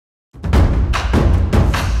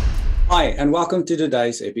Hi, and welcome to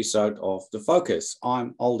today's episode of The Focus.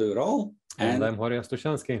 I'm Aldo Roll. And I'm Horia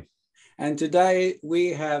Stushansky. And today we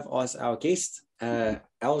have as our guest,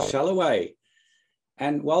 Al Shalloway.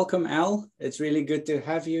 And welcome, Al. It's really good to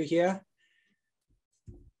have you here.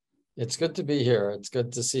 It's good to be here. It's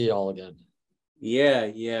good to see you all again. Yeah.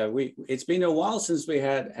 It's been a while since we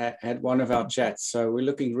had one of our chats, so we're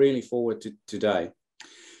looking really forward to today.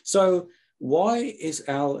 So why is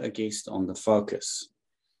Al a guest on The Focus?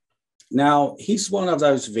 Now, he's one of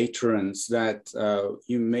those veterans that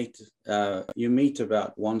you meet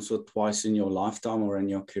about once or twice in your lifetime or in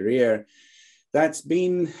your career that's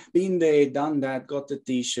been there, done that, got the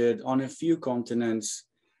T-shirt on a few continents,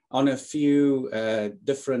 on a few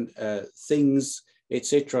different things,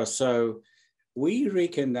 etc. So we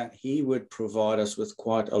reckon that he would provide us with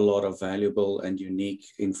quite a lot of valuable and unique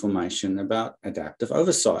information about adaptive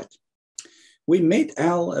oversight. We met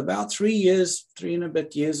Al about 3 and a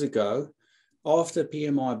bit years ago after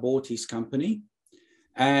PMI bought his company,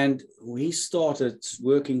 and we started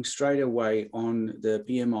working straight away on the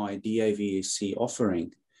PMI DAVSC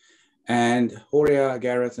offering. And Horia,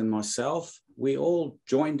 Gareth, and myself, we all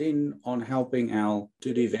joined in on helping Al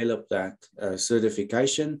to develop that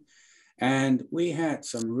certification. And we had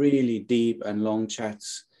some really deep and long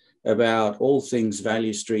chats about all things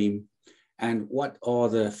value stream and what are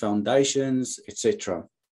the foundations, etc.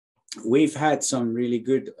 We've had some really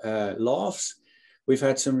good laughs. We've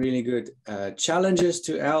had some really good challenges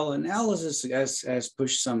to Al, and Al has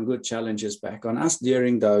pushed some good challenges back on us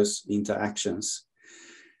during those interactions.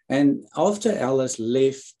 And after Al has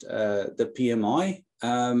left the PMI,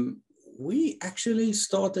 we actually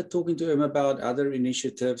started talking to him about other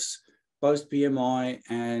initiatives post-PMI,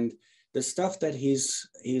 and the stuff that he's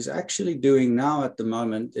actually doing now at the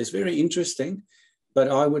moment is very interesting,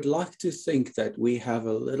 but I would like to think that we have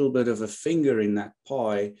a little bit of a finger in that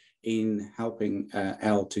pie in helping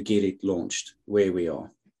Al to get it launched where we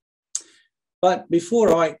are. But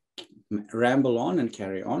before I ramble on and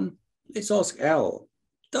carry on, let's ask Al,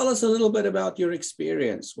 tell us a little bit about your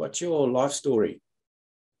experience. What's your life story?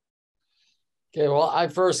 Okay, well, I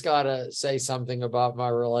first got to say something about my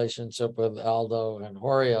relationship with Aldo and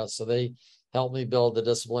Horia. So they helped me build the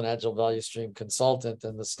Discipline Agile Value Stream Consultant.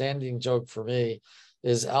 And the standing joke for me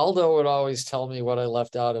is Aldo would always tell me what I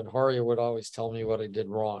left out, and Horia would always tell me what I did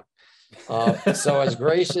wrong. So as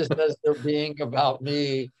gracious as they're being about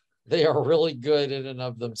me, they are really good in and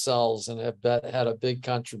of themselves and have had a big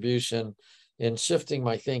contribution in shifting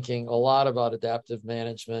my thinking a lot about adaptive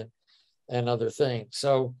management and other things.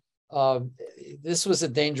 So this was a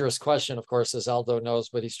dangerous question, of course, as Aldo knows,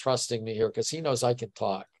 but he's trusting me here because he knows I can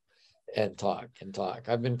talk and talk and talk.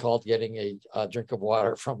 I've been called getting a drink of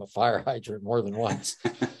water from a fire hydrant more than once.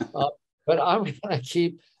 But I'm going to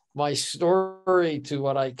keep my story to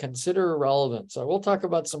what I consider relevant. So we'll talk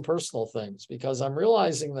about some personal things because I'm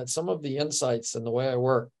realizing that some of the insights in the way I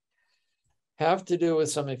work have to do with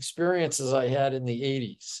some experiences I had in the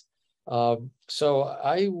 80s. So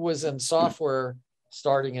I was in software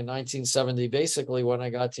starting in 1970, basically when I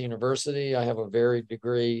got to university. I have a varied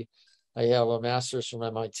degree. I have a master's from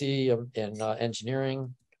MIT in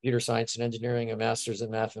engineering, computer science and engineering, a master's in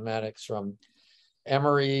mathematics from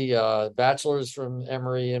Emory, bachelor's from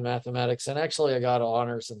Emory in mathematics, and actually I got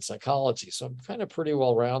honors in psychology. So I'm kind of pretty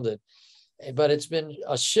well-rounded, but it's been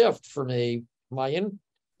a shift for me. My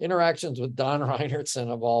interactions with Don Reinertson,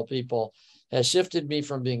 of all people, has shifted me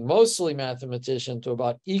from being mostly mathematician to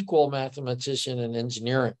about equal mathematician and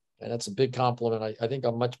engineering. And that's a big compliment. I think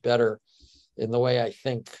I'm much better in the way I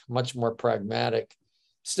think, much more pragmatic.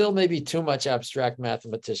 Still maybe too much abstract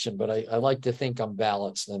mathematician, but I like to think I'm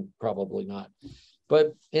balanced, and probably not.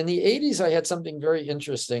 But in the 80s, I had something very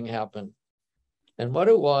interesting happen. And what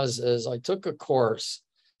it was is I took a course,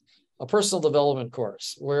 a personal development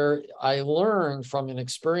course, where I learned from an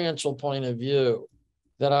experiential point of view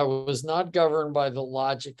that I was not governed by the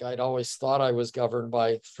logic I'd always thought I was governed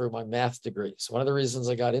by through my math degrees. One of the reasons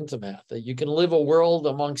I got into math, that you can live a world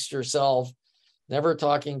amongst yourself, never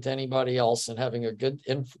talking to anybody else and having a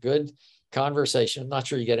good conversation. I'm not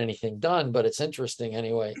sure you get anything done, but it's interesting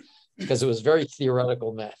anyway, because it was very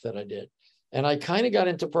theoretical math that I did. And I kind of got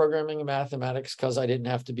into programming and mathematics because I didn't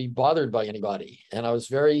have to be bothered by anybody. And I was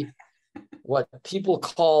very what people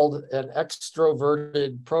called an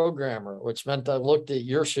extroverted programmer, which meant I looked at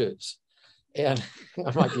your shoes. And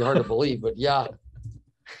it might be hard to believe, but yeah,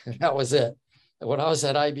 that was it. When I was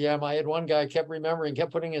at IBM, I had one guy kept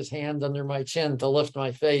putting his hand under my chin to lift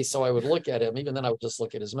my face so I would look at him. Even then, I would just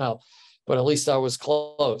look at his mouth. But at least I was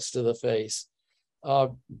close to the face.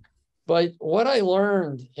 But what I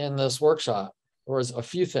learned in this workshop or is a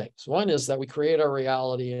few things. One is that we create our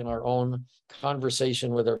reality in our own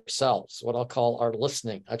conversation with ourselves, what I'll call our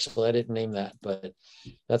listening. Actually, I didn't name that, but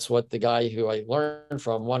that's what the guy who I learned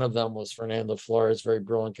from, one of them was Fernando Flores, very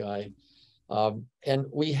brilliant guy. And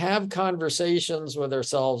we have conversations with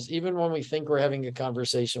ourselves, even when we think we're having a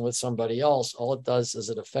conversation with somebody else. All it does is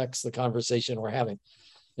it affects the conversation we're having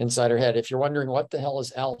inside our head. If you're wondering what the hell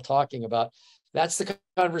is Al talking about, that's the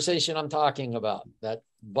conversation I'm talking about, that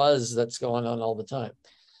buzz that's going on all the time.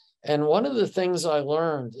 And one of the things I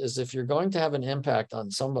learned is if you're going to have an impact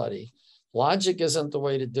on somebody, logic isn't the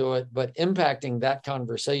way to do it, but impacting that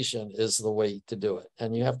conversation is the way to do it.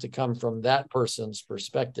 And you have to come from that person's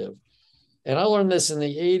perspective. And I learned this in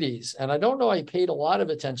the 80s, and I don't know I paid a lot of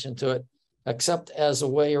attention to it, except as a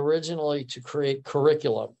way originally to create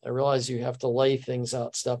curriculum. I realize you have to lay things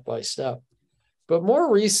out step by step. But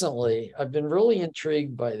more recently, I've been really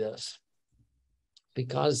intrigued by this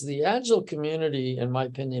because the Agile community, in my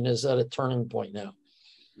opinion, is at a turning point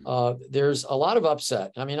now. There's a lot of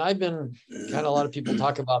upset. I mean, I've been kind of, a lot of people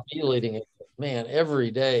talk about me leading it. Man, every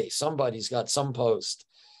day somebody's got some post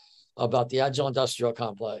about the Agile Industrial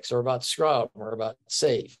Complex or about Scrum or about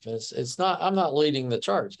SAFe. It's not, I'm not leading the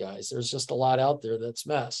charge, guys. There's just a lot out there that's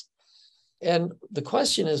messed. And the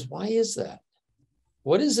question is, why is that?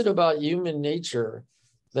 What is it about human nature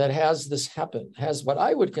that has this happen, has what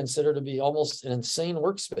I would consider to be almost an insane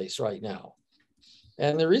workspace right now?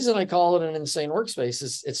 And the reason I call it an insane workspace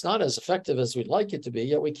is it's not as effective as we'd like it to be,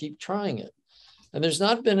 yet we keep trying it. And there's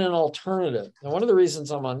not been an alternative. And one of the reasons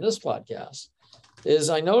I'm on this podcast is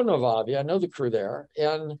I know Novavi, I know the crew there,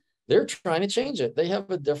 and they're trying to change it. They have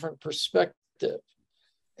a different perspective.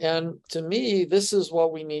 And to me, this is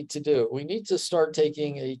what we need to do. We need to start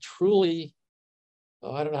taking a truly,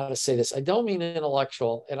 I don't know how to say this. I don't mean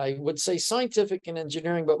intellectual, and I would say scientific and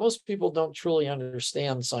engineering, but most people don't truly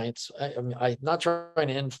understand science. I'm not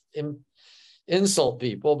trying to insult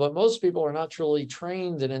people, but most people are not truly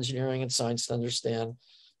trained in engineering and science to understand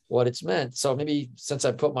what it's meant. So maybe since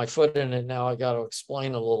I put my foot in it now, I got to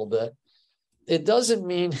explain a little bit. It doesn't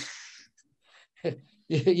mean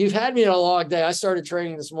you've had me on a long day. I started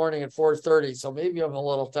training this morning at 4:30, so maybe I'm a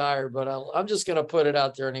little tired, but I'm just going to put it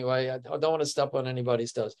out there anyway. I don't want to step on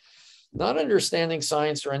anybody's toes. Not understanding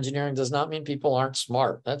science or engineering does not mean people aren't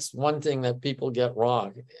smart. That's one thing that people get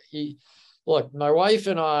wrong. Look, my wife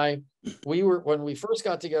and I, when we first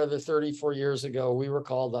got together 34 years ago, we were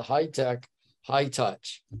called the high tech, high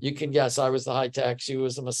touch. You can guess I was the high tech. She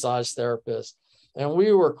was a massage therapist. And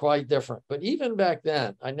we were quite different. But even back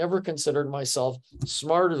then, I never considered myself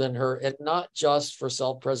smarter than her, and not just for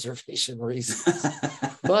self-preservation reasons,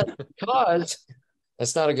 but because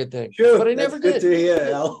that's not a good thing. Sure, but I never did. Good to hear,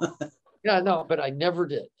 Al. Yeah, no, but I never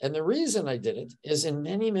did. And the reason I did it is in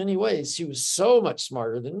many, many ways, she was so much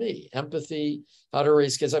smarter than me. Empathy, how to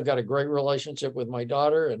raise kids. I've got a great relationship with my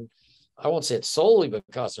daughter, and I won't say it's solely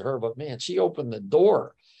because of her, but man, she opened the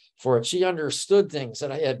door for it. She understood things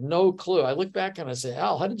that I had no clue. I look back and I say,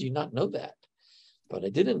 Al, how did you not know that? But I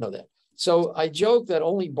didn't know that. So I joke that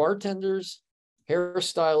only bartenders,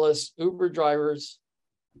 hairstylists, Uber drivers,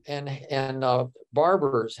 and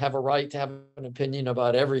barbers have a right to have an opinion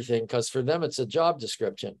about everything, because for them, it's a job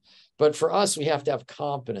description. But for us, we have to have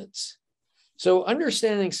competence. So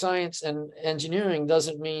understanding science and engineering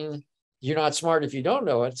doesn't mean you're not smart if you don't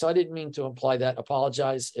know it. So I didn't mean to imply that.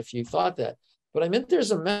 Apologize if you thought that. But I meant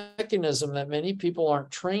there's a mechanism that many people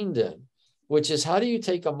aren't trained in, which is how do you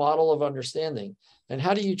take a model of understanding and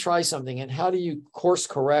how do you try something and how do you course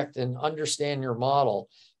correct and understand your model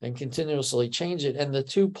and continuously change it, and the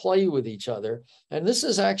two play with each other. And this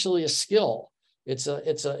is actually a skill. It's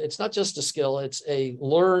not just a skill, it's a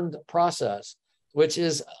learned process, which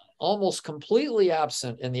is almost completely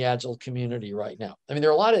absent in the Agile community right now. I mean,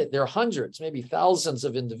 there are hundreds, maybe thousands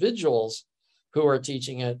of individuals who are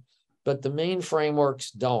teaching it, but the main frameworks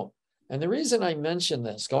don't. And the reason I mention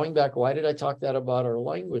this, going back, why did I talk that about our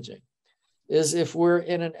languaging? Is if we're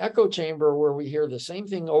in an echo chamber where we hear the same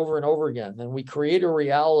thing over and over again, then we create a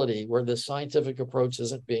reality where the scientific approach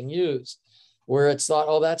isn't being used, where it's thought,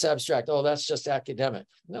 oh, that's abstract. Oh, that's just academic.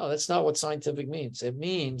 No, that's not what scientific means. It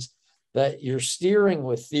means that you're steering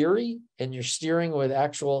with theory and you're steering with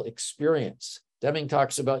actual experience. Deming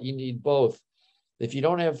talks about you need both. If you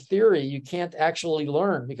don't have theory, you can't actually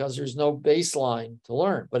learn because there's no baseline to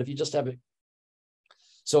learn. But if you just have it,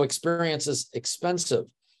 so experience is expensive.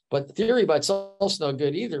 But theory by itself is no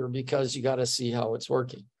good either because you got to see how it's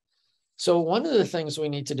working. So one of the things we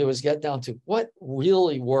need to do is get down to what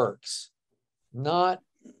really works, not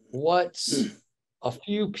what's a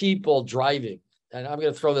few people driving. and I'm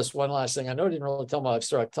going to throw this one last thing. I know I didn't really tell my life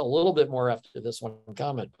story. I'll tell a little bit more after this one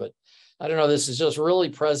comment, but I don't know. This is just really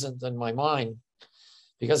present in my mind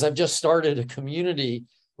because I've just started a community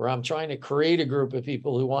where I'm trying to create a group of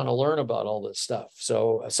people who want to learn about all this stuff.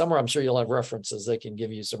 So somewhere I'm sure you'll have references. They can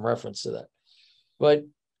give you some reference to that.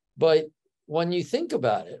 But when you think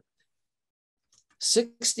about it,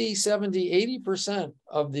 60, 70, 80%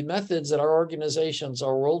 of the methods that our organizations,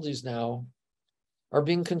 our worldies now, are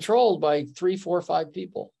being controlled by 3, 4, 5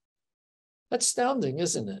 people. That's astounding,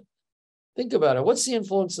 isn't it? Think about it. What's the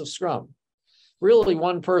influence of Scrum? Really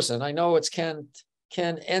one person. I know it's Ken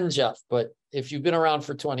and Jeff, but if you've been around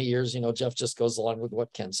for 20 years, you know, Jeff just goes along with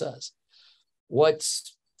what Ken says.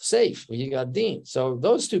 What's safe? Well, you got Dean. So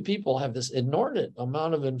those 2 people have this inordinate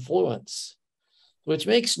amount of influence, which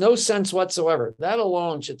makes no sense whatsoever. That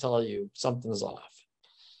alone should tell you something's off.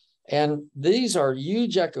 And these are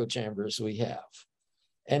huge echo chambers we have.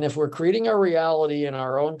 And if we're creating our reality in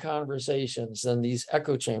our own conversations, then these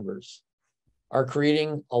echo chambers are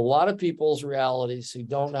creating a lot of people's realities who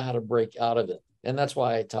don't know how to break out of it. And that's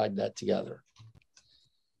why I tied that together.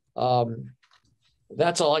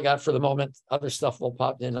 That's all I got for the moment. Other stuff will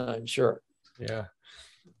pop in, I'm sure. Yeah,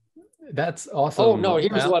 that's awesome. Oh, no,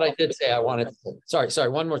 here's what I did say I wanted to say. Sorry,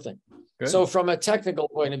 one more thing. Good. So from a technical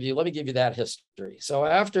point of view, let me give you that history. So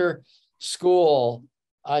after school,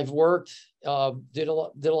 I've worked, I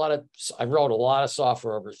wrote a lot of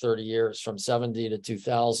software over 30 years, from 70 to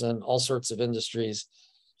 2000, all sorts of industries,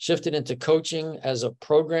 shifted into coaching as a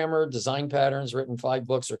programmer, design patterns, written 5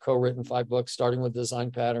 books or co-written 5 books, starting with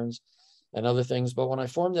design patterns and other things. But when I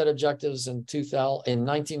formed that objectives in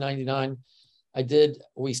 1999,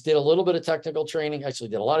 we did a little bit of technical training, actually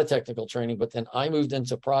did a lot of technical training, but then I moved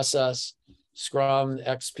into process, Scrum,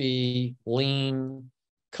 XP, Lean,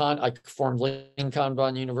 I formed Lean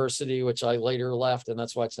Kanban University, which I later left, and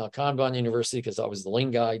that's why it's now Kanban University, because I was the Lean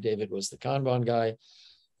guy. David was the Kanban guy.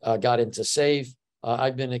 Got into SAFe.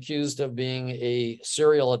 I've been accused of being a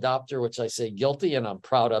serial adopter, which I say guilty, and I'm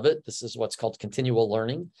proud of it. This is what's called continual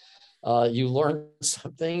learning. You learn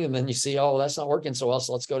something, and then you see, oh, that's not working so well,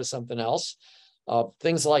 so let's go to something else.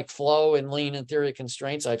 Things like flow and lean and theory of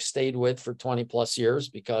constraints, I've stayed with for 20 plus years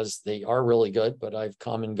because they are really good, but I've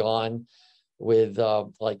come and gone with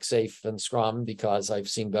like SAFe and Scrum because I've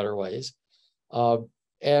seen better ways.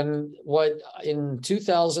 And in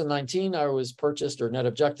 2019, I was purchased, or Net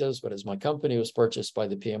Objectives, but as my company was purchased by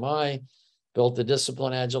the PMI, built the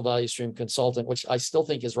Discipline Agile Value Stream Consultant, which I still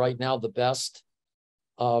think is right now the best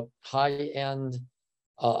high-end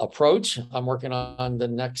approach. I'm working on the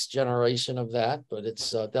next generation of that, but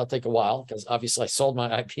that'll take a while because obviously I sold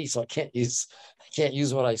my IP, so I can't use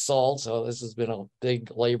what I sold. So this has been a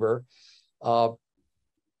big labor.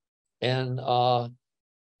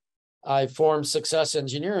 I formed Success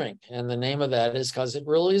Engineering, and the name of that is because it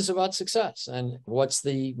really is about success. And what's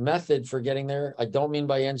the method for getting there? I don't mean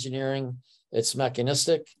by engineering, it's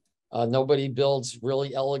mechanistic. Nobody builds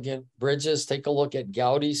really elegant bridges. Take a look at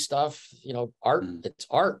Gaudi's stuff, art, it's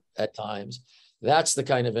art at times. That's the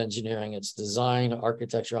kind of engineering. It's design,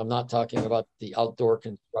 architecture. I'm not talking about the outdoor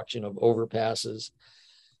construction of overpasses.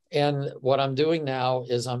 And what I'm doing now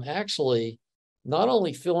is I'm actually not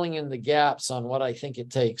only filling in the gaps on what I think it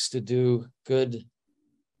takes to do good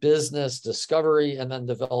business discovery and then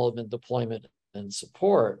development, deployment, and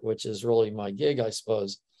support, which is really my gig, I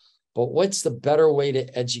suppose, but what's the better way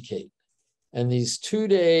to educate? And these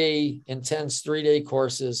 2-day intense 3-day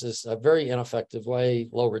courses is a very ineffective way,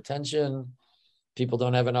 low retention. People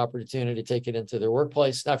don't have an opportunity to take it into their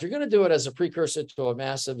workplace. Now, if you're going to do it as a precursor to a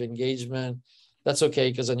massive engagement, that's okay,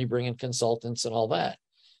 because then you bring in consultants and all that.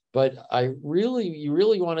 But you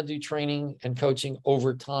really want to do training and coaching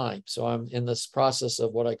over time. So I'm in this process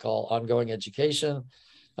of what I call ongoing education.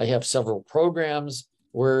 I have several programs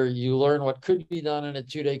where you learn what could be done in a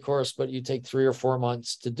 2-day course, but you take 3 or 4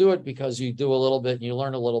 months to do it because you do a little bit and you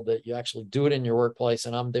learn a little bit. You actually do it in your workplace,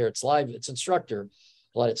 and I'm there. It's live, it's instructor,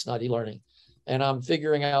 but it's not e-learning. And I'm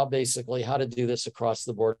figuring out basically how to do this across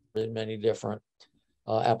the board in many different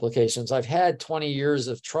applications. I've had 20 years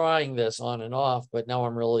of trying this on and off, but now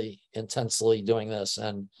I'm really intensely doing this.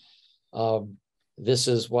 And this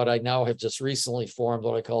is what I now have just recently formed,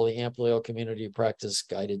 what I call the Amplio Community Practice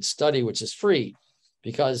Guided Study, which is free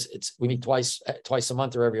because we meet twice a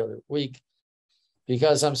month or every other week.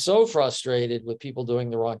 Because I'm so frustrated with people doing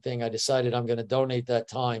the wrong thing, I decided I'm going to donate that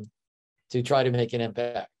time to try to make an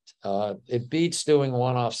impact. It beats doing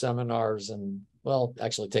one-off seminars, and well,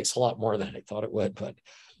 actually it takes a lot more than I thought it would, but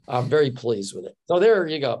I'm very pleased with it. So there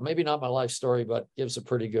you go. Maybe not my life story, but gives a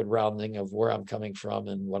pretty good rounding of where I'm coming from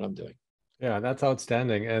and what I'm doing. Yeah, that's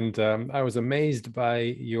outstanding. And I was amazed by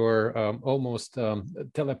your almost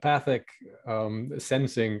telepathic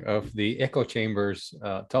sensing of the echo chambers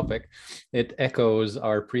topic. It echoes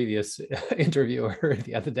our previous interviewer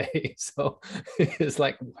the other day. So it's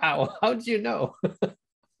like, wow, how did you know?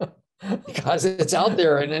 Because it's out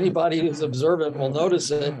there and anybody who's observant will notice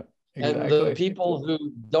it. Exactly. And the people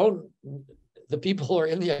who don't, the people who are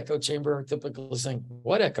in the echo chamber are typically saying,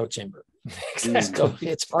 what echo chamber? Exactly. So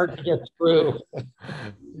it's hard to get through.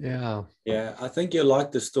 Yeah. Yeah, I think you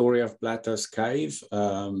like the story of Plato's cave.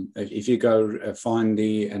 If you go find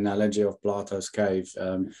the analogy of Plato's cave,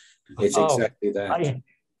 it's exactly that.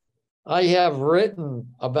 I have written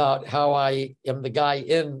about how I am the guy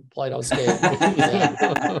in Plato's cave.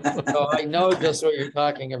 So I know just what you're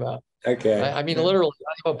talking about. Okay. I mean, literally,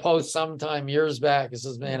 I have a post sometime years back. It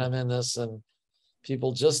says, man, I'm in this, and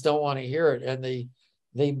people just don't want to hear it. And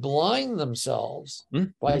they blind themselves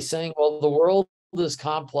by saying, well, the world is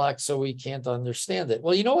complex, so we can't understand it.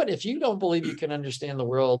 Well, you know what? If you don't believe you can understand the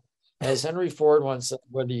world, as Henry Ford once said,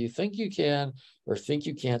 whether you think you can or think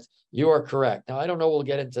you can't, you are correct. Now, I don't know, we'll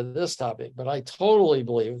get into this topic, but I totally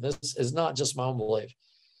believe this is not just my own belief.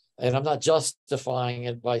 And I'm not justifying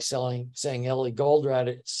it by saying Ellie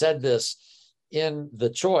Goldratt said this in The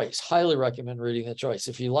Choice. Highly recommend reading The Choice.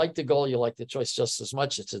 If you like the goal, you like The Choice just as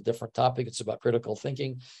much. It's a different topic. It's about critical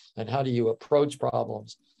thinking and how do you approach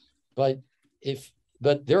problems. But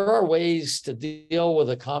there are ways to deal with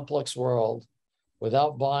a complex world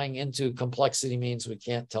without buying into complexity means we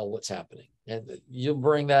can't tell what's happening. And you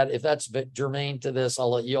bring that, if that's germane to this,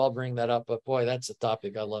 I'll let you all bring that up. But boy, that's a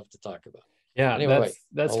topic I love to talk about. Yeah, anyway,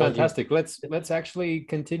 that's fantastic. Let's actually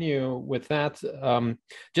continue with that.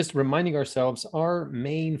 Just reminding ourselves, our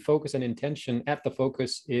main focus and intention at the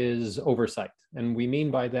focus is oversight. And we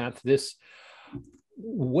mean by that this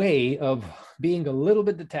way of being a little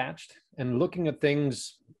bit detached and looking at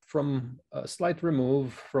things from a slight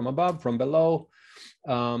remove, from above, from below,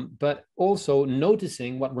 but also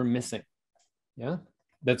noticing what we're missing. Yeah,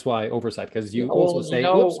 that's why oversight, because you also say,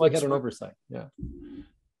 whoops, we had an oversight. Yeah.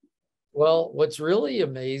 Well, what's really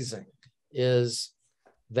amazing is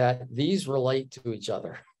that these relate to each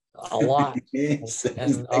other a lot. Yes.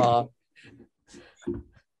 And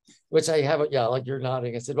which I haven't, yeah, like you're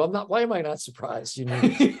nodding. I said, well, why am I not surprised? You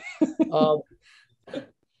know,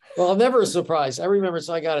 well, I'm never surprised. I remember,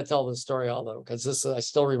 so I got to tell this story, although, because I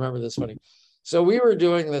still remember this funny. So we were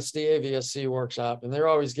doing this DAVSC workshop, and they're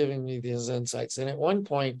always giving me these insights. And at one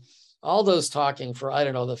point, Aldo's talking for, I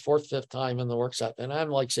don't know, the fourth, fifth time in the workshop. And I'm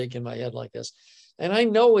like shaking my head like this. And I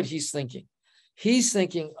know what he's thinking. He's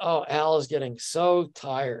thinking, oh, Al is getting so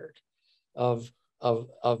tired of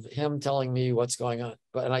him telling me what's going on.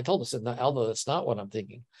 And I told him, I said, no, Aldo, that's not what I'm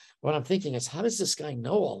thinking. What I'm thinking is, how does this guy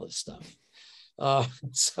know all this stuff?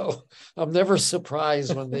 So I'm never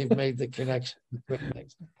surprised when they've made the connection.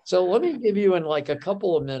 So let me give you in like a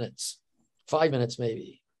couple of minutes, 5 minutes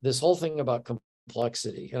maybe, this whole thing about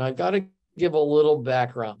complexity. And I've got to give a little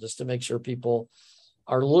background just to make sure people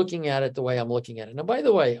are looking at it the way I'm looking at it. Now, by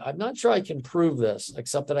the way, I'm not sure I can prove this,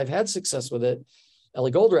 except that I've had success with it.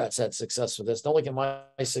 Ellie Goldratt's had success with this. Don't look at my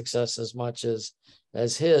success as much as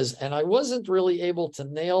his. And I wasn't really able to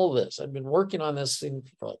nail this. I've been working on this thing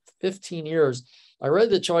for like 15 years. I read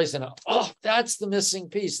The Choice and that's the missing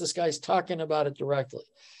piece. This guy's talking about it directly.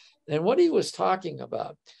 And what he was talking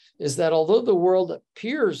about is that although the world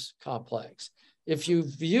appears complex, if you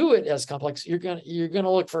view it as complex, you're going to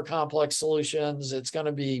look for complex solutions. It's going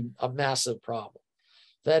to be a massive problem.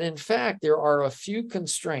 That in fact, there are a few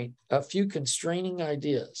constraining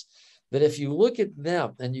ideas that if you look at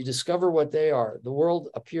them and you discover what they are, the world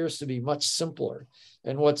appears to be much simpler.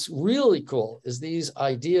 And what's really cool is these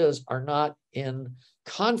ideas are not in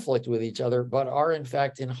conflict with each other, but are in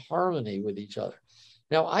fact in harmony with each other.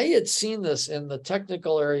 Now, I had seen this in the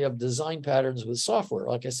technical area of design patterns with software.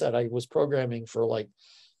 Like I said, I was programming for like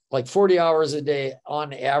 40 hours a day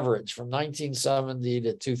on average from 1970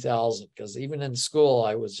 to 2000, because even in school,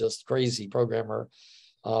 I was just crazy programmer.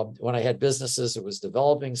 When I had businesses, it was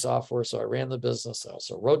developing software. So I ran the business. I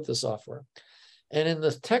also wrote the software. And in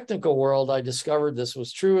the technical world, I discovered this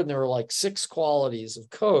was true. And there were like 6 qualities of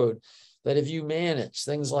code that if you manage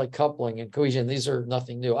things like coupling and cohesion, these are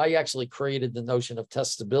nothing new. I actually created the notion of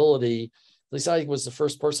testability. At least I was the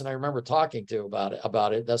first person I remember talking to about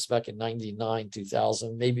it. That's back in 99,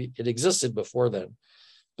 2000. Maybe it existed before then.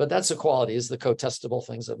 But that's a quality, is the co-testable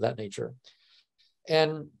things of that nature.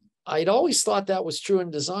 And I'd always thought that was true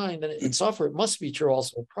in design, and in software, it must be true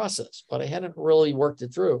also in process, but I hadn't really worked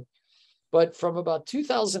it through. But from about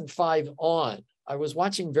 2005 on, I was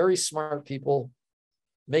watching very smart people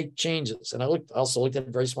make changes. And I also looked at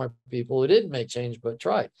very smart people who didn't make change, but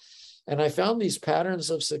tried. And I found these patterns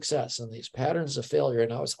of success and these patterns of failure.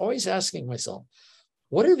 And I was always asking myself,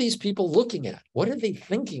 what are these people looking at? What are they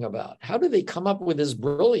thinking about? How do they come up with this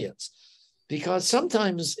brilliance? Because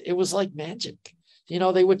sometimes it was like magic. You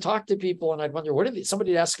know, they would talk to people and I'd wonder,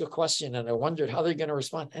 somebody would ask a question and I wondered how they're going to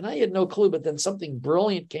respond. And I had no clue, but then something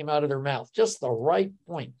brilliant came out of their mouth, just the right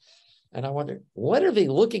point. And I wondered, what are they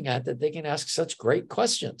looking at that they can ask such great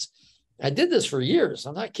questions? I did this for years.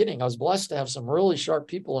 I'm not kidding. I was blessed to have some really sharp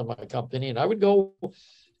people in my company, and I would go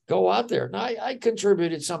out there. And I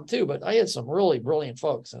contributed some too, but I had some really brilliant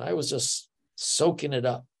folks, and I was just soaking it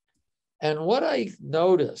up. And what I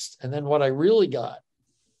noticed, and then what I really got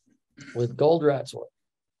with Goldrat's work,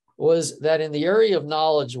 was that in the area of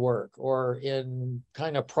knowledge work or in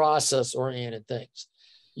kind of process-oriented things,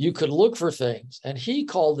 you could look for things, and he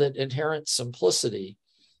called it inherent simplicity,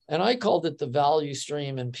 and I called it the value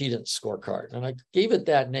stream impedance scorecard. And I gave it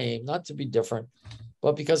that name, not to be different,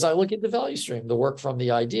 but because I look at the value stream, the work from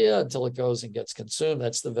the idea until it goes and gets consumed,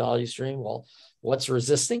 that's the value stream. Well, what's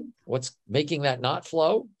resisting? What's making that not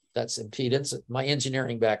flow? That's impedance. My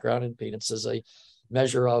engineering background, impedance is a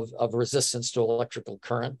measure of resistance to electrical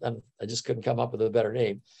current, and I just couldn't come up with a better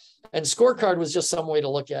name. And scorecard was just some way to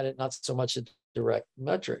look at it, not so much a direct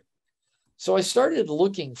metric. So I started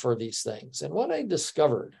looking for these things. And what I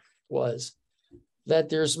discovered was that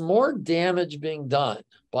there's more damage being done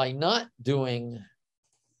by not doing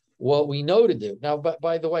what we know to do. Now, but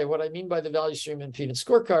by the way, what I mean by the value stream impedance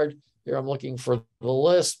scorecard, here I'm looking for the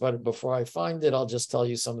list, but before I find it, I'll just tell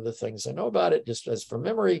you some of the things I know about it, just as from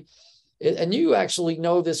memory. And you actually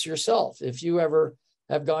know this yourself. If you ever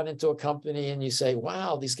have gone into a company and you say,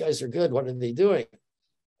 wow, these guys are good, what are they doing?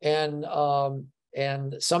 And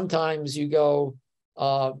sometimes you go,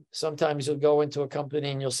 sometimes you'll go into a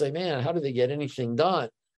company and you'll say, man, how do they get anything done?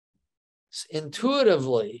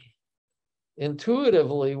 Intuitively,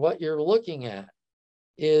 what you're looking at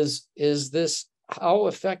is this, how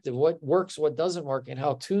effective, what works, what doesn't work, and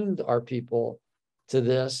how tuned are people to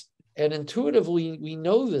this. And intuitively, we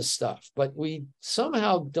know this stuff, but we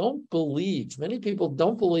somehow don't believe, many people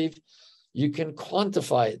don't believe you can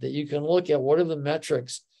quantify it, that you can look at what are the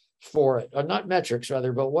metrics for it, or not metrics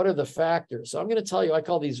rather, but what are the factors. So I'm going to tell you, I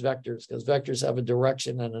call these vectors because vectors have a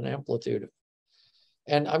direction and an amplitude.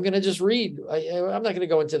 And I'm going to just read, I'm not going to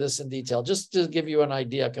go into this in detail, just to give you an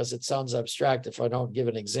idea, because it sounds abstract if I don't give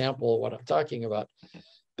an example of what I'm talking about.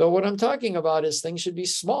 But what I'm talking about is things should be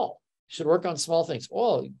small. You should work on small things.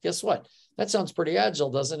 Well, guess what? That sounds pretty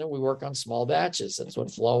agile, doesn't it? We work on small batches. That's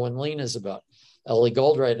what flow and lean is about. Ellie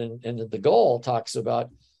Goldratt in The Goal talks about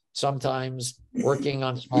sometimes working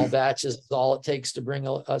on small batches is all it takes to bring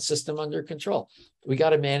a system under control. We got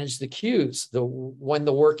to manage the queues when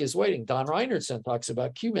the work is waiting. Don Reinertson talks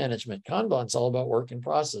about queue management. Kanban's all about work in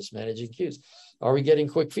process, managing queues. Are we getting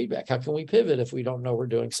quick feedback? How can we pivot if we don't know we're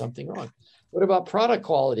doing something wrong? What about product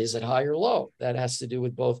quality? Is it high or low? That has to do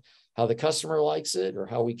with both how the customer likes it or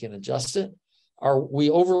how we can adjust it. Are we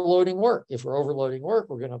overloading work? If we're overloading work,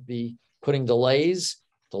 we're going to be putting delays.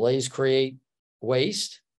 Delays create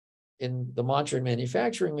waste. In the mantra in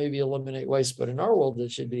manufacturing, maybe eliminate waste, but in our world,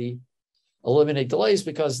 it should be eliminate delays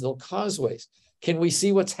because they'll cause waste. Can we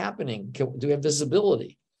see what's happening? Do we have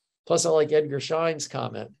visibility? Plus, I like Edgar Schein's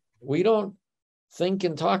comment. We don't think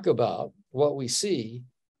and talk about what we see.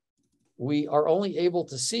 We are only able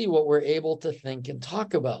to see what we're able to think and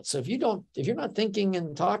talk about. So if you're not thinking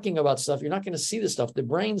and talking about stuff, you're not going to see the stuff. The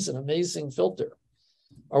brain's an amazing filter.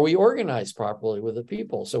 Are we organized properly with the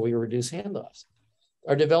people so we reduce handoffs?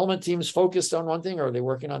 Are development teams focused on one thing, or are they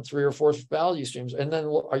working on 3 or 4 value streams? And then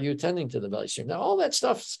are you attending to the value stream? Now, all that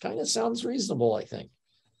stuff kind of sounds reasonable, I think.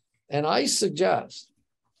 And I suggest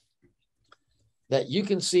that you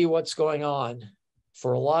can see what's going on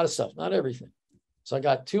for a lot of stuff, not everything. So I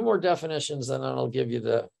got 2 more definitions, and then I'll give you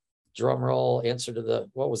the drum roll answer to the,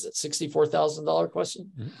 what was it, $64,000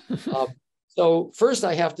 question? So first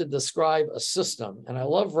I have to describe a system, and I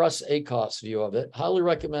love Russ Akoff's view of it. Highly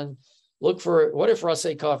recommend. Look for, what if Russ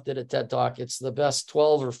Akoff did a TED Talk? It's the best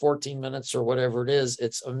 12 or 14 minutes or whatever it is.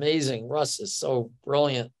 It's amazing. Russ is so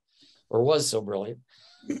brilliant, or was so brilliant.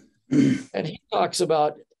 And he talks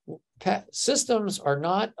about systems are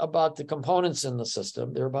not about the components in the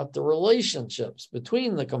system. They're about the relationships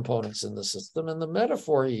between the components in the system. And the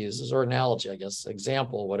metaphor he uses, or analogy, I guess,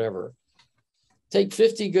 example, whatever. Take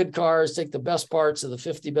 50 good cars, take the best parts of the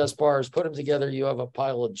 50 best parts, put them together, you have a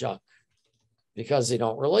pile of junk, because they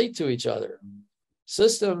don't relate to each other.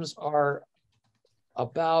 Systems are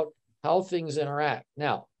about how things interact.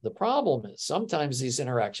 Now, the problem is sometimes these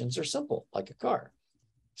interactions are simple, like a car.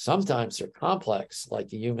 Sometimes they're complex,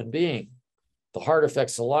 like a human being. The heart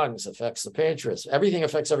affects the lungs, affects the pancreas. Everything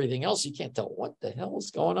affects everything else. You can't tell what the hell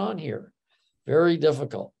is going on here. Very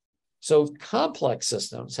difficult. So complex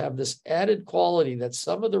systems have this added quality that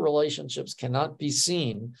some of the relationships cannot be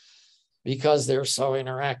seen because they're so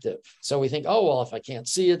interactive. So we think, oh, well, if I can't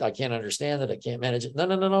see it, I can't understand it, I can't manage it. No,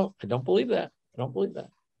 no, no, no. I don't believe that. I don't believe that.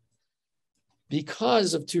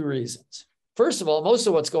 Because of two reasons. First of all, most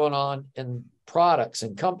of what's going on in products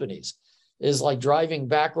and companies is like driving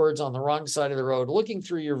backwards on the wrong side of the road, looking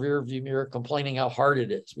through your rear view mirror, complaining how hard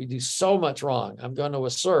it is. We do so much wrong. I'm going to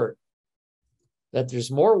assert that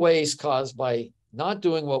there's more waste caused by not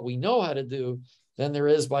doing what we know how to do than there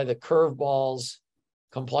is by the curveballs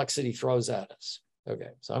complexity throws at us. Okay,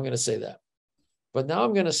 so I'm going to say that. But now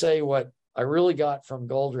I'm going to say what I really got from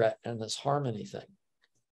Goldratt and this harmony thing.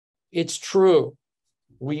 It's true.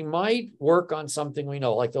 We might work on something we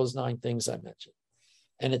know, like those 9 things I mentioned.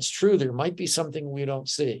 And it's true, there might be something we don't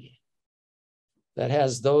see that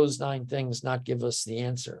has those 9 things not give us the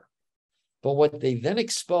answer. But what they then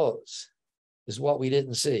expose is what we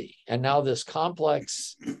didn't see. And now this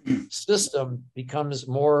complex system becomes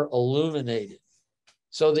more illuminated.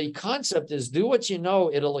 So the concept is do what you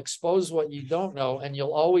know, it'll expose what you don't know, and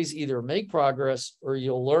you'll always either make progress or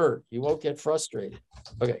you'll learn. You won't get frustrated.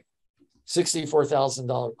 Okay,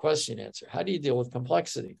 $64,000 question answer. How do you deal with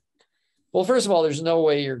complexity? Well, first of all, there's no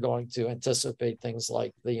way you're going to anticipate things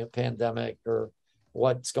like the pandemic or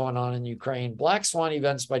what's going on in Ukraine. Black swan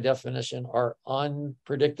events, by definition, are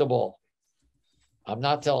unpredictable. I'm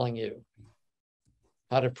not telling you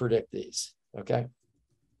how to predict these, okay?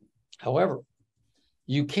 However,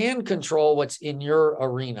 you can control what's in your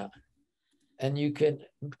arena, and you can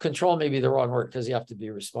control, maybe the wrong word because you have to be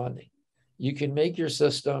responding. You can make your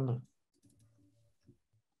system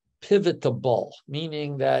pivotable,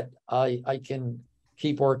 meaning that I can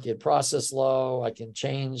keep working process low, I can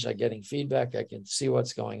change, I'm getting feedback, I can see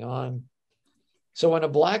what's going on. So in a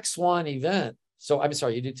black swan event, so I'm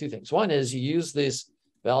sorry, you do 2 things. One is you use this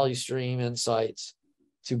value stream insights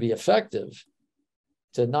to be effective,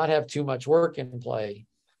 to not have too much work in play,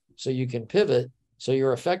 so you can pivot, so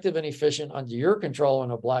you're effective and efficient under your control.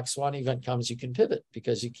 When a black swan event comes, you can pivot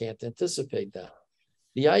because you can't anticipate that.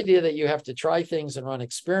 The idea that you have to try things and run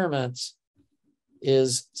experiments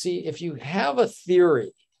is, see, if you have a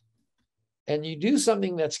theory and you do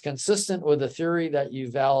something that's consistent with a theory that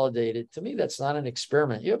you validated, to me, that's not an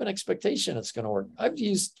experiment. You have an expectation it's going to work.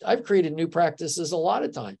 I've created new practices a lot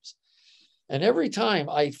of times. And every time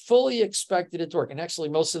I fully expected it to work. And actually,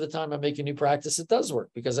 most of the time I make a new practice, it does work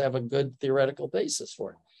because I have a good theoretical basis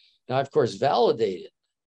for it. Now, of course, validate it.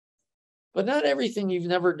 But not everything you've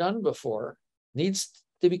never done before needs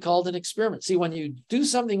to be called an experiment. See, when you do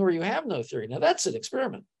something where you have no theory, now that's an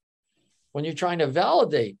experiment. When you're trying to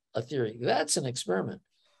validate a theory, that's an experiment.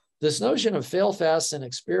 This notion of fail fast and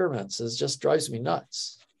experiments just drives me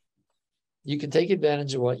nuts. You can take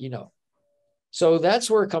advantage of what you know. So that's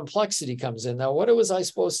where complexity comes in. Now, what was I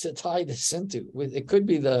supposed to tie this into? It could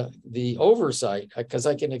be the oversight, because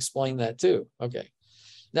I can explain that too. Okay.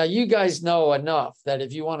 Now, you guys know enough that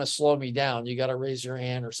if you want to slow me down, you got to raise your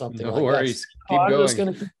hand or something. No like worries. That. I'm just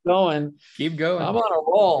going to keep going. Keep going. I'm on a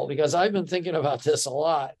roll because I've been thinking about this a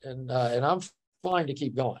lot, and I'm fine to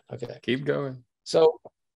keep going. Okay. Keep going. So,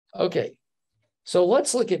 okay. So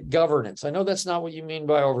let's look at governance. I know that's not what you mean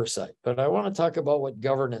by oversight, but I want to talk about what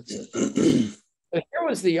governance is. But here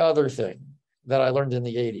was the other thing that I learned in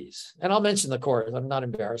the 80s. And I'll mention the course. I'm not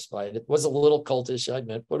embarrassed by it. It was a little cultish, I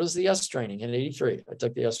admit, but it was the S training in 83. I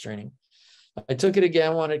took the S training. I took it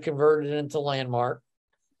again when it converted into Landmark.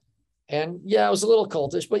 And yeah, it was a little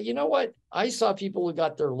cultish, but you know what? I saw people who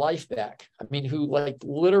got their life back. I mean, who like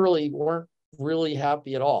literally weren't really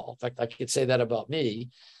happy at all. In fact, I could say that about me,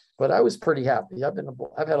 but I was pretty happy.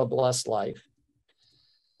 I've had a blessed life.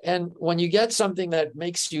 And when you get something that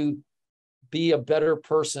makes you be a better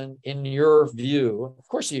person in your view, of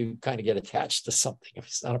course, you kind of get attached to something if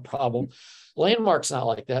it's not a problem. Landmark's not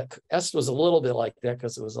like that. S was a little bit like that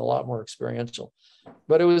because it was a lot more experiential.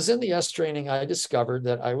 But it was in the S training I discovered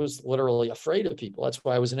that I was literally afraid of people. That's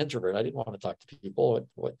why I was an introvert. I didn't want to talk to people.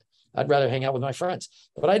 I'd rather hang out with my friends.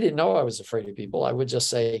 But I didn't know I was afraid of people. I would just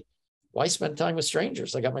say, why spend time with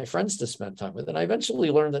strangers? I got my friends to spend time with. And I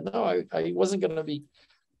eventually learned that, no, I wasn't going to be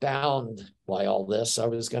bound by all this. I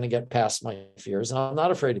was going to get past my fears. And I'm not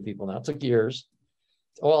afraid of people now. It took years.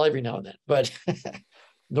 Well, every now and then, but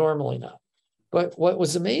normally not. But what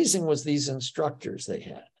was amazing was these instructors they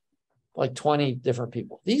had, like 20 different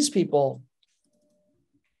people. These people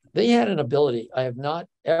They had an ability I have not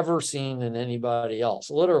ever seen in anybody else.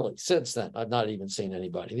 Literally, since then, I've not even seen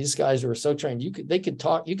anybody. These guys were so trained. You could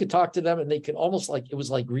talk to them, and they could almost, like, it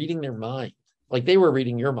was like reading their mind, like they were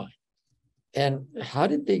reading your mind. And how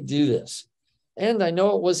did they do this? And I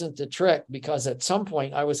know it wasn't the trick, because at some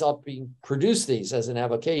point I was helping produce these as an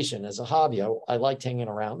avocation, as a hobby. I liked hanging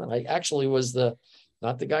around, and I actually was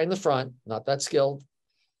not the guy in the front, not that skilled,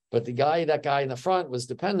 but that guy in the front was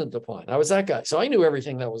dependent upon. I was that guy. So I knew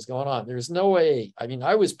everything that was going on. There's no way. I mean,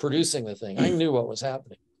 I was producing the thing. I knew what was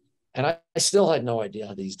happening. And I still had no idea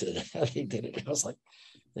how they did it. I was like,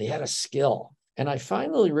 they had a skill. And I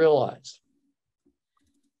finally realized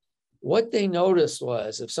what they noticed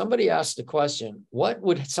was, if somebody asked a question, what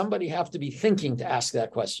would somebody have to be thinking to ask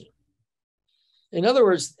that question? In other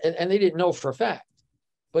words, and they didn't know for a fact,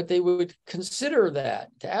 but they would consider that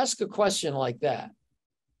to ask a question like that.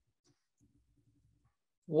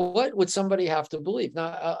 What would somebody have to believe?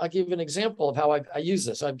 Now, I'll give you an example of how I use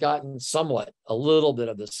this. I've gotten a little bit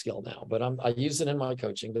of this skill now, but I use it in my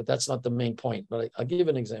coaching, but that's not the main point. But I'll give you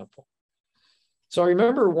an example. So I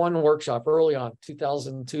remember one workshop early on,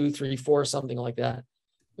 2002, 3, 4, something like that.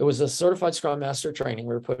 It was a certified Scrum Master training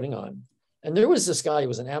we were putting on. And there was this guy who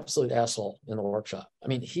was an absolute asshole in the workshop. I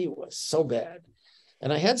mean, he was so bad.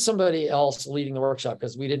 And I had somebody else leading the workshop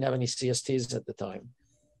because we didn't have any CSTs at the time.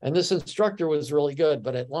 And this instructor was really good.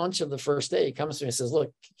 But at lunch of the first day, he comes to me and says,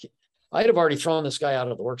 look, I'd have already thrown this guy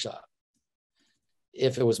out of the workshop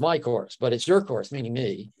if it was my course, but it's your course, meaning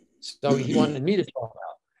me. So he wanted me to throw him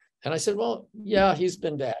out. And I said, well, yeah, he's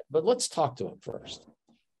been bad, but let's talk to him first.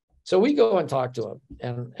 So we go and talk to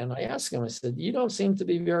him. And I asked him, I said, you don't seem to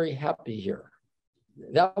be very happy here.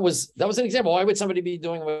 That was an example. Why would somebody be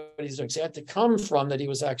doing what he's doing? So it had to come from that he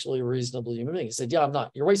was actually a reasonable human being. He said, yeah, I'm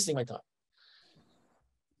not. You're wasting my time.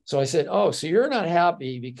 So I said, oh, so you're not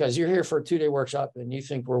happy because you're here for a 2-day workshop and you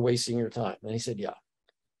think we're wasting your time? And he said, yeah.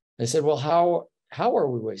 I said, well, how are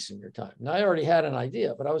we wasting your time? And I already had an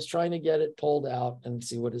idea, but I was trying to get it pulled out and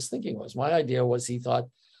see what his thinking was. My idea was, he thought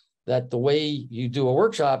that the way you do a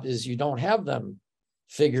workshop is you don't have them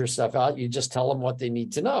figure stuff out. You just tell them what they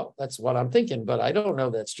need to know. That's what I'm thinking, but I don't know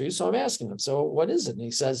that's true. So I'm asking him, so what is it? And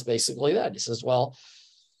he says basically that. He says, well,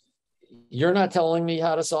 you're not telling me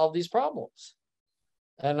how to solve these problems.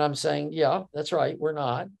 And I'm saying, yeah, that's right, we're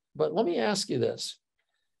not. But let me ask you this.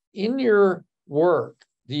 In your work,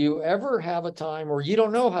 do you ever have a time where you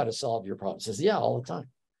don't know how to solve your problems? He says, yeah, all the time.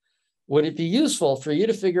 Would it be useful for you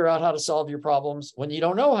to figure out how to solve your problems when you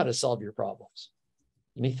don't know how to solve your problems?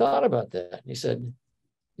 And he thought about that. And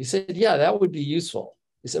he said, yeah, that would be useful.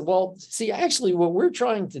 He said, well, see, actually what we're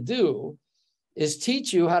trying to do is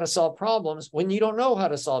teach you how to solve problems when you don't know how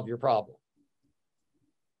to solve your problem.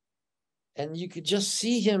 And you could just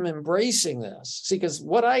see him embracing this. See, because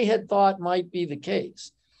what I had thought might be the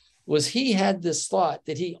case was he had this thought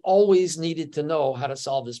that he always needed to know how to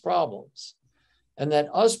solve his problems. And that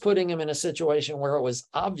us putting him in a situation where it was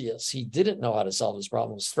obvious he didn't know how to solve his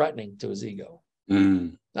problem was threatening to his ego.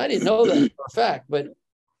 Mm. I didn't know that for a fact, but,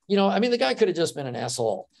 I mean, the guy could have just been an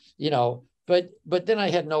asshole, but then I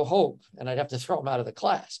had no hope and I'd have to throw him out of the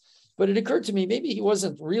class. But it occurred to me, maybe he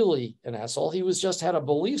wasn't really an asshole. He was just had a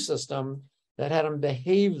belief system that had him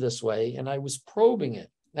behave this way. And I was probing it.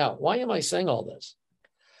 Now, why am I saying all this?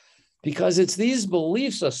 Because it's these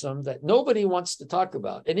belief systems that nobody wants to talk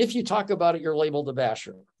about. And if you talk about it, you're labeled a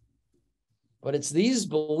basher. But it's these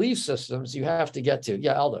belief systems you have to get to.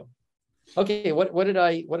 Yeah, Aldo. Okay, what did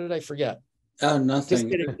I forget? Oh, nothing. Just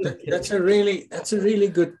kidding. That's a really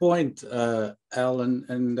good point, Al.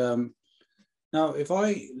 And now, if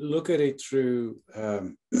I look at it through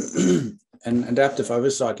an adaptive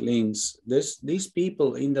oversight lens, these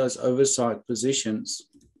people in those oversight positions,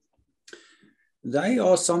 they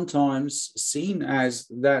are sometimes seen as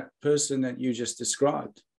that person that you just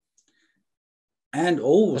described. And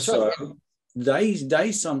also,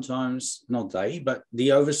 they sometimes, not they, but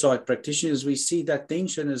the oversight practitioners, we see that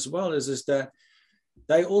tension as well, is that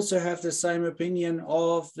they also have the same opinion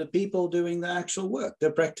of the people doing the actual work,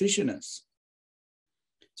 the practitioners.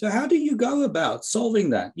 So how do you go about solving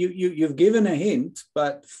that? You've given a hint,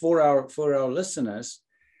 but for our listeners,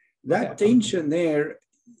 that tension there,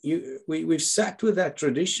 we've sat with that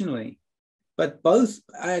traditionally, but both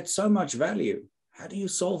add so much value. How do you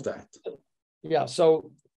solve that? Yeah,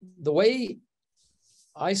 so the way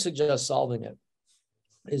I suggest solving it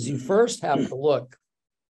is you first have to look,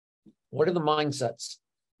 what are the mindsets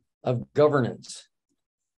of governance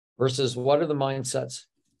versus what are the mindsets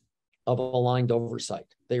of aligned oversight?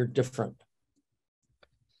 They are different.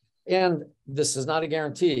 And this is not a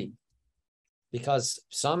guarantee, because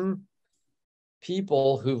some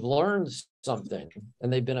people who've learned something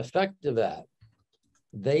and they've been effective at,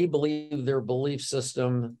 they believe their belief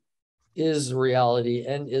system is reality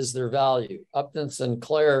and is their value. Upton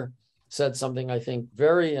Sinclair said something I think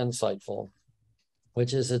very insightful,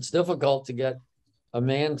 which is it's difficult to get a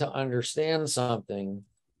man to understand something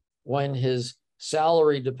when his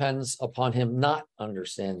salary depends upon him not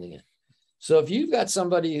understanding it. So if you've got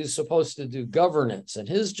somebody who's supposed to do governance and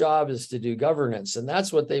his job is to do governance, and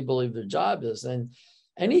that's what they believe their job is, then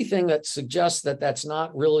anything that suggests that that's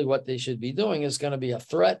not really what they should be doing is going to be a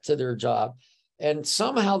threat to their job. And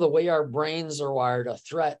somehow the way our brains are wired, a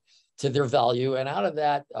threat to their value, and out of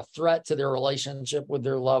that, a threat to their relationship with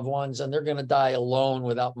their loved ones, and they're going to die alone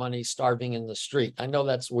without money, starving in the street. I know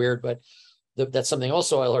that's weird, but that's something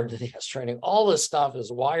also I learned in the training. All this stuff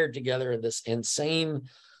is wired together in this insane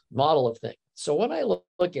model of things. So when I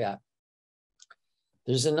look at,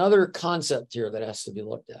 there's another concept here that has to be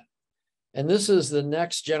looked at. And this is the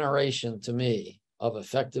next generation to me of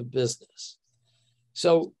effective business.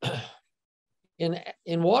 So in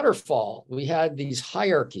Waterfall, we had these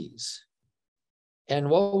hierarchies. And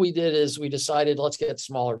what we did is we decided, let's get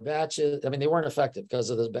smaller batches. I mean, they weren't effective because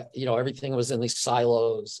of this, everything was in these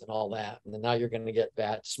silos and all that. And then now you're going to get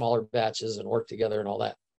smaller batches and work together and all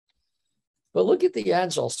that. But look at the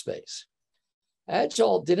Agile space.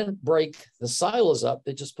 Agile didn't break the silos up.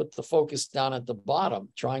 They just put the focus down at the bottom,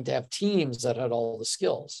 trying to have teams that had all the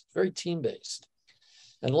skills, very team-based.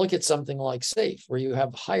 And look at something like SAFe, where you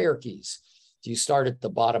have hierarchies. Do you start at the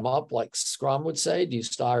bottom up, like Scrum would say? Do you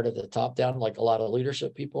start at the top down, like a lot of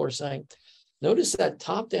leadership people are saying? Notice that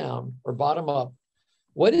top down or bottom up.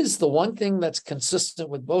 What is the one thing that's consistent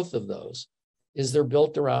with both of those is they're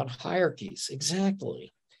built around hierarchies.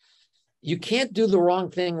 Exactly. You can't do the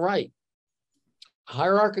wrong thing right.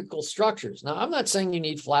 Hierarchical structures. Now, I'm not saying you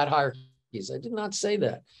need flat hierarchies. I did not say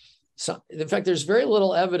that. So, in fact, there's very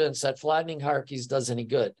little evidence that flattening hierarchies does any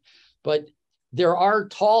good. But there are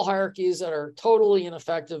tall hierarchies that are totally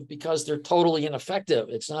ineffective because they're totally ineffective.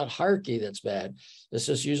 It's not hierarchy that's bad. It's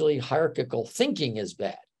just usually hierarchical thinking is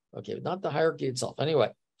bad. Okay, but not the hierarchy itself. Anyway,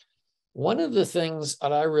 one of the things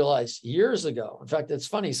that I realized years ago, in fact, it's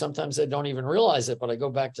funny, sometimes I don't even realize it, but I go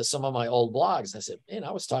back to some of my old blogs. I said, man,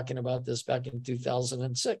 I was talking about this back in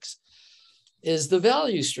 2006, is the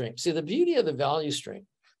value stream. See, the beauty of the value stream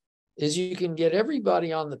is you can get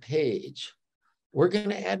everybody on the page. We're going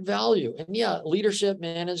to add value. And yeah, leadership,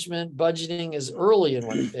 management, budgeting is early in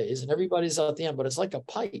one phase and everybody's at the end, but it's like a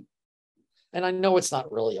pipe. And I know it's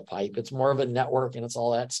not really a pipe. It's more of a network and it's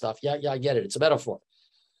all that stuff. Yeah, I get it. It's a metaphor.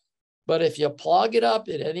 But if you plug it up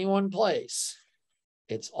at any one place,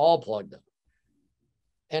 it's all plugged up.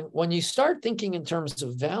 And when you start thinking in terms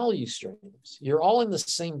of value streams, you're all in the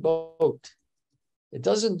same boat. It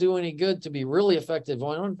doesn't do any good to be really effective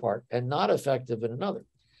on one part and not effective in another.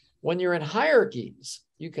 When you're in hierarchies,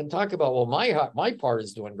 you can talk about, well, my part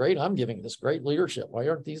is doing great. I'm giving this great leadership. Why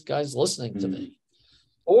aren't these guys listening to me?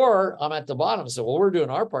 Or I'm at the bottom and say, well, we're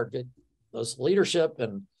doing our part good. Those leadership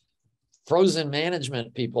and frozen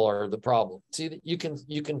management people are the problem. See, you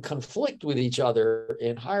can conflict with each other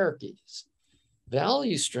in hierarchies.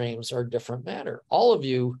 Value streams are a different matter. All of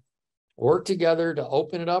you work together to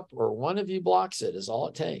open it up, or one of you blocks it is all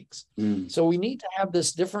it takes. So we need to have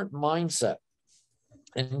this different mindset.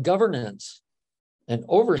 And governance and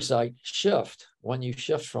oversight shift when you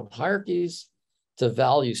shift from hierarchies to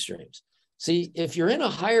value streams. See, if you're in a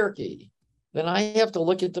hierarchy, then I have to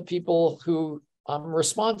look at the people who I'm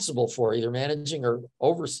responsible for, either managing or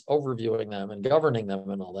overviewing them and governing them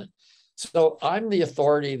and all that. So I'm the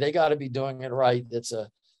authority. They got to be doing it right. It's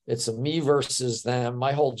a me versus them.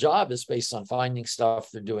 My whole job is based on finding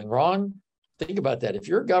stuff they're doing wrong. Think about that. If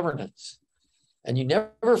you're governance, and you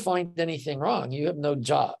never find anything wrong, you have no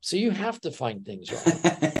job. So you have to find things wrong.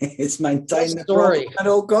 It's maintain the story at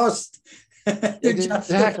all costs.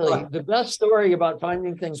 Exactly. The best story about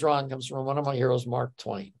finding things wrong comes from one of my heroes, Mark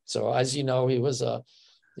Twain. So as you know, he was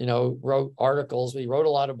wrote articles. He wrote a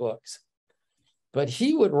lot of books. But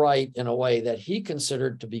he would write in a way that he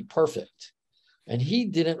considered to be perfect. And he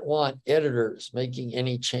didn't want editors making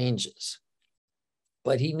any changes.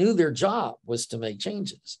 But he knew their job was to make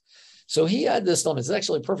changes. So he had this element. It's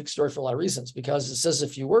actually a perfect story for a lot of reasons, because it says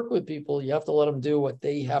if you work with people, you have to let them do what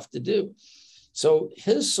they have to do. So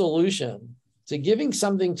his solution to giving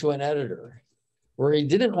something to an editor where he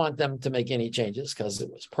didn't want them to make any changes because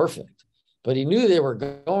it was perfect, but he knew they were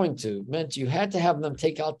going to, meant you had to have them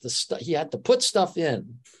take out the stuff. He had to put stuff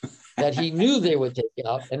in that he knew they would take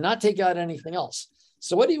out and not take out anything else.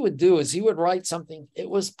 So what he would do is he would write something. It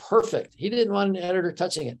was perfect. He didn't want an editor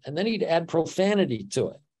touching it. And then he'd add profanity to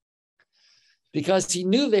it. because he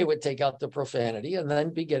knew they would take out the profanity and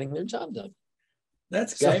then be getting their job done.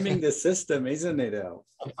 That's gaming the system, isn't it, Al?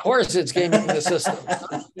 Of course, it's gaming the system.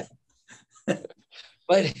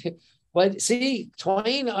 But see,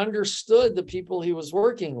 Twain understood the people he was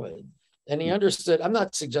working with. And he understood, I'm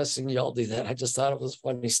not suggesting you all do that. I just thought it was a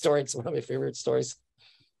funny story. It's one of my favorite stories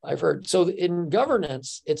I've heard. So in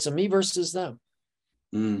governance, it's a me versus them.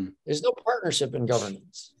 There's no partnership in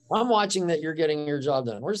governance. I'm watching that you're getting your job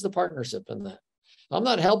done. Where's the partnership in that? I'm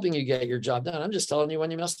not helping you get your job done. I'm just telling you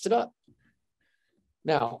when you messed it up.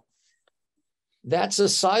 Now, that's a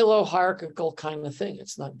silo hierarchical kind of thing.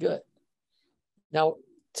 It's not good. Now,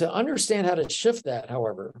 to understand how to shift that,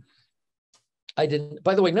 however, I didn't,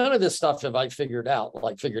 by the way, none of this stuff have I figured out.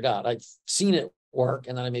 I've seen it work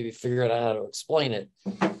and then I maybe figured out how to explain it.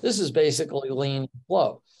 This is basically lean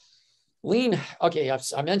flow. Lean, okay,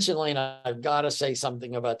 I mentioned lean. I've got to say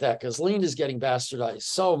something about that because lean is getting bastardized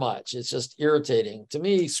so much. It's just irritating. To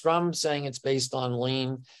me, Scrum saying it's based on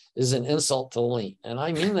lean is an insult to lean. And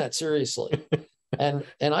I mean that seriously. And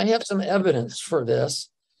I have some evidence for this.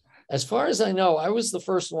 As far as I know, I was the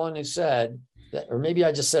first one who said that, or maybe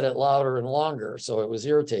I just said it louder and longer, so it was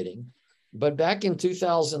irritating. But back in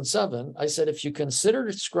 2007, I said, if you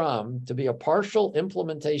considered Scrum to be a partial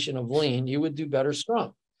implementation of lean, you would do better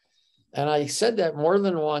Scrum. And I said that more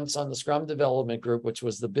than once on the Scrum Development Group, which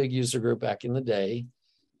was the big user group back in the day.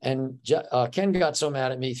 And Ken got so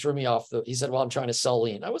mad at me, threw me off. He said, well, I'm trying to sell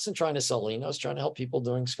lean. I wasn't trying to sell lean. I was trying to help people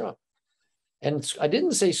doing Scrum. And I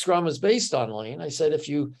didn't say Scrum is based on lean. I said, if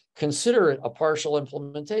you consider it a partial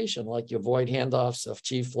implementation, like you avoid handoffs of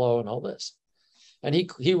chief flow and all this. And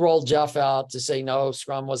he rolled Jeff out to say, no,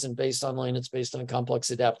 Scrum wasn't based on lean. It's based on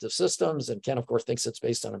complex adaptive systems. And Ken, of course, thinks it's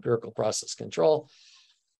based on empirical process control.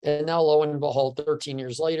 And now, lo and behold, 13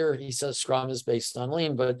 years later, he says Scrum is based on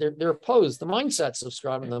lean, but they're opposed. The mindsets of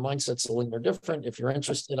Scrum and the mindsets of lean are different. If you're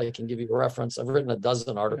interested, I can give you a reference. I've written a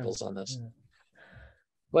dozen articles on this.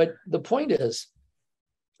 But the point is,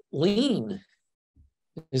 lean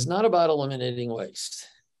is not about eliminating waste,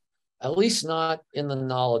 at least not in the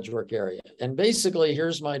knowledge work area. And basically,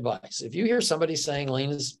 here's my advice. If you hear somebody saying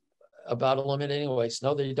lean is about eliminating waste,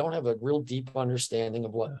 no, they don't have a real deep understanding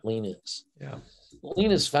of what lean is. Yeah.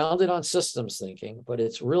 Lean is founded on systems thinking, but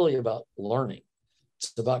it's really about learning.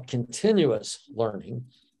 It's about continuous learning.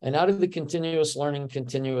 And out of the continuous learning,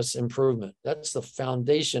 continuous improvement. That's the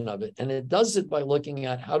foundation of it. And it does it by looking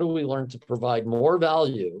at how do we learn to provide more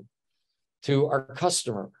value to our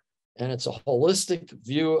customer. And it's a holistic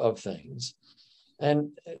view of things.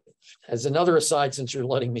 And as another aside, since you're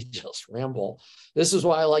letting me just ramble, this is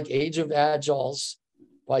why I like Age of Agiles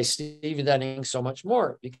by Steve Denning so much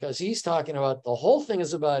more, because he's talking about the whole thing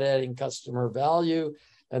is about adding customer value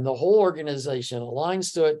and the whole organization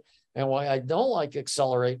aligns to it. And why I don't like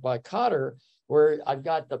Accelerate by Cotter, where I've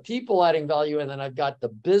got the people adding value and then I've got the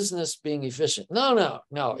business being efficient. No,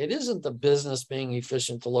 it isn't the business being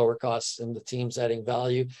efficient to lower costs and the teams adding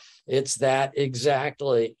value. It's that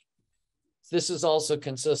exactly. This is also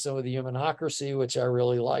consistent with humanocracy, which I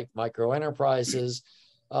really like, micro enterprises.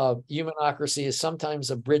 Humanocracy is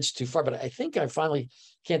sometimes a bridge too far, but I think I finally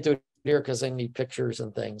can't do it here because I need pictures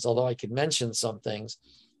and things, although I could mention some things.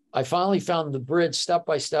 I finally found the bridge step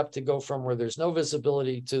by step to go from where there's no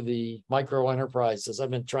visibility to the micro enterprises.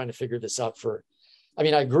 I've been trying to figure this out I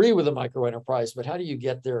agree with the micro enterprise, but how do you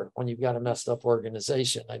get there when you've got a messed up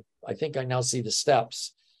organization? I think I now see the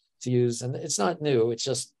steps to use, and it's not new. It's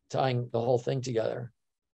just tying the whole thing together.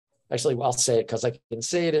 Actually, I'll say it because I can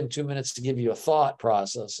say it in 2 minutes to give you a thought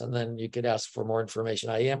process, and then you could ask for more information.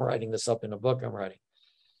 I am writing this up in a book I'm writing.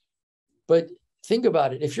 But think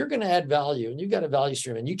about it. If you're going to add value and you've got a value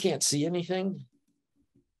stream and you can't see anything,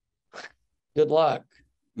 good luck.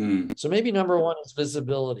 So maybe number one is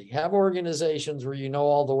visibility. Have organizations where you know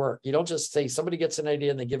all the work. You don't just say somebody gets an idea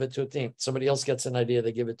and they give it to a team. Somebody else gets an idea,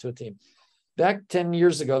 they give it to a team. Back 10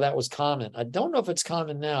 years ago, that was common. I don't know if it's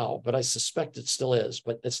common now, but I suspect it still is,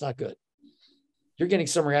 but it's not good. You're getting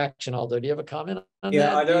some reaction, Aldo. Do you have a comment on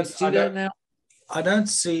that? I don't see that now. I don't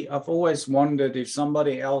see, I've always wondered if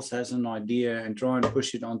somebody else has an idea and try and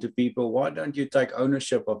push it onto people, why don't you take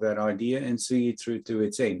ownership of that idea and see it through to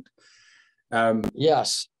its end?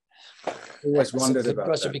 Yes. Always wondered about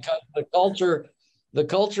that. Because the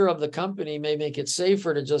culture of the company may make it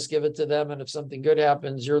safer to just give it to them. And if something good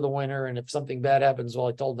happens, you're the winner. And if something bad happens, well,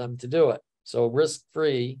 I told them to do it. So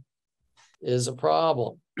risk-free is a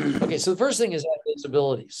problem. Okay, so the first thing is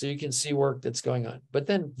visibility. So you can see work that's going on. But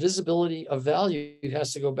then visibility of value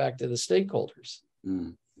has to go back to the stakeholders.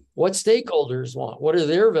 What stakeholders want? What are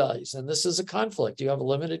their values? And this is a conflict. You have a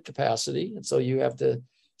limited capacity. And so you have to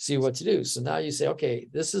see what to do. So now you say, okay,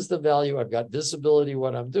 this is the value. I've got visibility,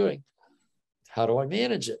 what I'm doing. How do I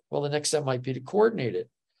manage it? Well, the next step might be to coordinate it.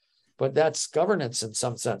 But that's governance in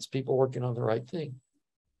some sense, people working on the right thing.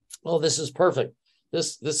 Well, this is perfect.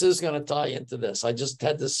 This is going to tie into this. I just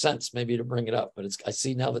had this sense maybe to bring it up, but I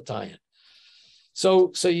see now the tie-in.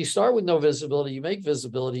 So you start with no visibility, you make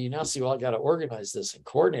visibility, you now see, well, I got to organize this and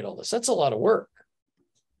coordinate all this. That's a lot of work.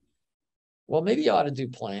 Well, maybe you ought to do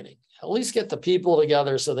planning. At least get the people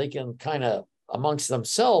together so they can kind of amongst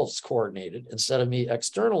themselves coordinate it instead of me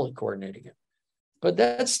externally coordinating it. But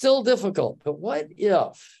that's still difficult. But what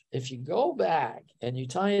if you go back and you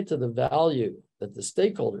tie it to the value that the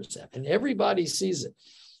stakeholders have and everybody sees it?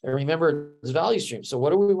 And remember, it's value stream. So what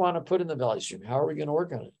do we want to put in the value stream? How are we going to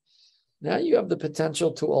work on it? Now you have the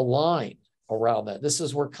potential to align around that. This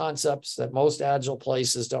is where concepts that most agile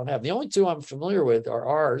places don't have. The only two I'm familiar with are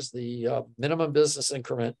ours, the minimum business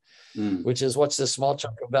increment, which is what's this small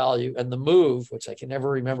chunk of value, and the MOVE, which I can never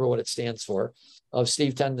remember what it stands for, of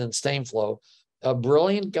Steve Tendon's Stameflow. A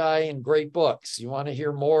brilliant guy and great books. You want to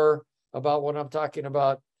hear more about what I'm talking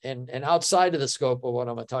about and outside of the scope of what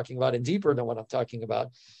I'm talking about and deeper than what I'm talking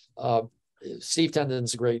about. Steve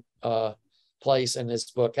Tendon's a great place in his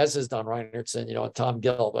book, as is Don Reinertson, and Tom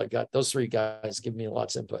Gill. I got those three guys give me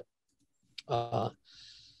lots of input.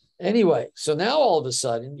 Anyway, so now all of a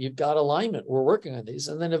sudden you've got alignment. We're working on these,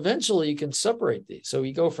 and then eventually you can separate these. So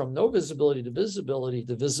you go from no visibility to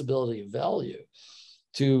visibility of value,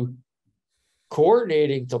 to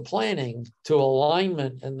coordinating, to planning, to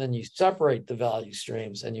alignment, and then you separate the value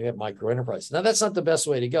streams and you have micro enterprise. Now that's not the best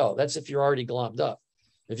way to go. That's if you're already glommed up.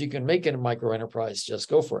 If you can make it a micro enterprise, just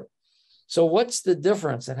go for it. So what's the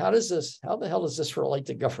difference? And how the hell does this relate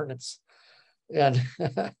to governance and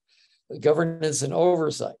governance and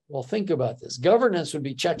oversight? Well, think about this. Governance would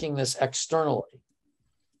be checking this externally.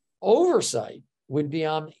 Oversight would be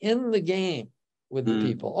I'm in the game with the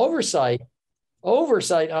people.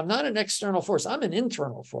 Oversight, I'm not an external force. I'm an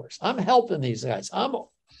internal force. I'm helping these guys.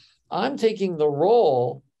 I'm taking the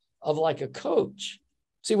role of like a coach.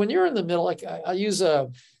 See, when you're in the middle, like I use I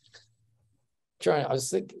was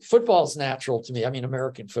thinking football's natural to me. I mean,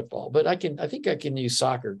 American football, but I think I can use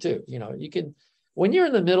soccer too. You can, when you're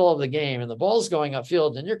in the middle of the game and the ball's going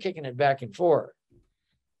upfield and you're kicking it back and forth,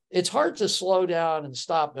 it's hard to slow down and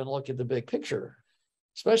stop and look at the big picture,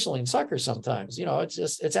 especially in soccer sometimes.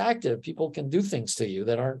 It's active. People can do things to you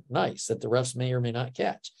that aren't nice, that the refs may or may not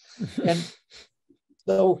catch. And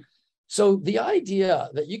so the idea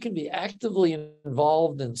that you can be actively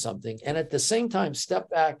involved in something and at the same time step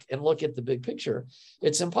back and look at the big picture,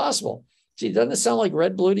 it's impossible. Gee, doesn't it sound like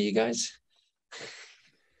Red Blue to you guys?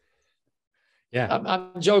 Yeah,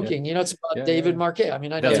 I'm joking. Yeah. It's about David Marquet. I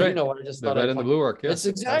mean, I know you know what I just thought. Red and the Blue Arc. Yeah, it's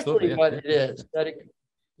exactly what it is. That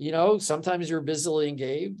sometimes you're busily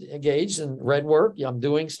engaged in red work. I'm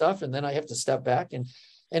doing stuff, and then I have to step back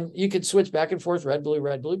and you could switch back and forth, red,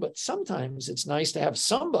 blue, but sometimes it's nice to have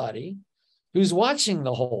somebody who's watching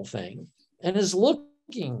the whole thing and is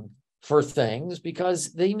looking for things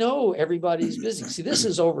because they know everybody's busy. See, this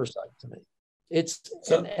is oversight to me.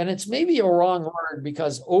 And it's maybe a wrong word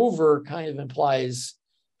because over kind of implies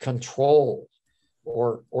control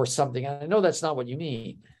or something. And I know that's not what you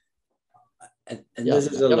mean. And this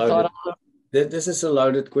is a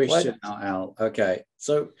loaded question now, Al. Okay.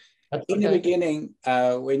 So in the beginning,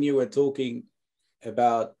 when you were talking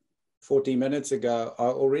about 40 minutes ago, I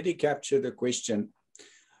already captured a question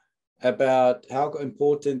about how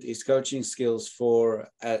important is coaching skills for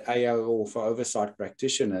AO or for oversight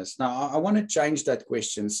practitioners. Now, I want to change that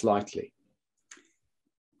question slightly.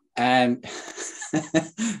 And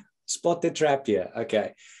spot the trap here.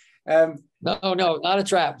 Okay. No, not a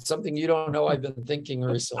trap. Something you don't know I've been thinking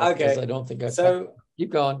recently. Okay. Because I don't think I've keep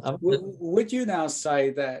going. Would you now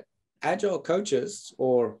say that agile coaches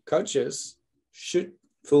or coaches should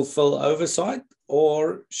fulfill oversight,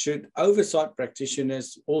 or should oversight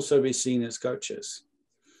practitioners also be seen as coaches?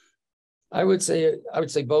 I would say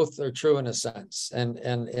both are true in a sense. And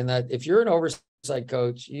in that if you're an oversight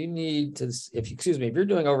coach, you need to, if you're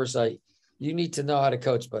doing oversight, you need to know how to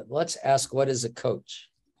coach. But let's ask, what is a coach?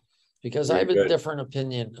 Because I have a different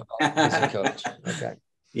opinion about as a coach. Okay.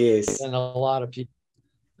 Yes. And a lot of people.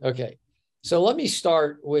 Okay. So let me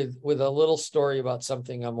start with a little story about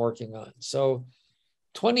something I'm working on. So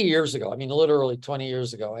 20 years ago, I mean, literally 20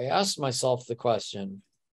 years ago, I asked myself the question,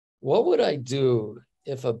 what would I do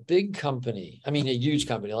if a big company, I mean, a huge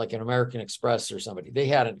company like an American Express or somebody, they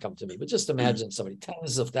hadn't come to me, but just imagine somebody,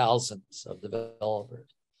 tens of thousands of developers.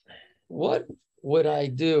 What would I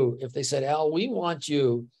do if they said, Al, we want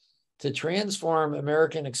you to transform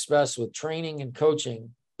American Express with training and coaching,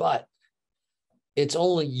 but it's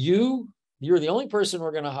only you. You're the only person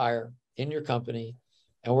we're going to hire in your company,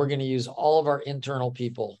 and we're going to use all of our internal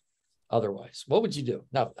people otherwise. What would you do?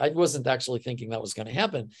 Now, I wasn't actually thinking that was going to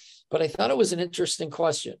happen, but I thought it was an interesting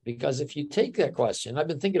question, because if you take that question, I've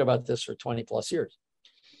been thinking about this for 20 plus years.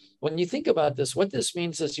 When you think about this, what this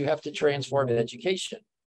means is you have to transform education.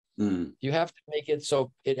 You have to make it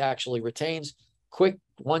so it actually retains. Quick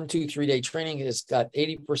 1, 2, 3 day training has got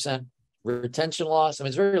 80% retention loss. I mean,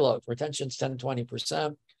 it's very low. Retention's 10,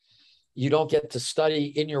 20%. You don't get to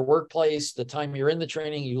study in your workplace. The time you're in the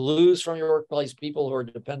training, you lose from your workplace. People who are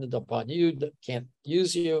dependent upon you can't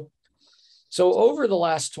use you. So over the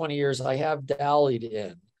last 20 years, I have dallied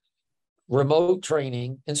in remote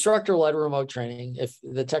training, instructor-led remote training. If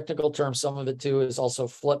the technical term, some of it too, is also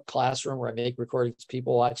flipped classroom, where I make recordings,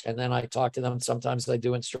 people watch, and then I talk to them. Sometimes I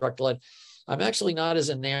do instructor-led. I'm actually not as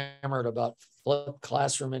enamored about flipped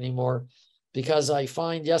classroom anymore, because I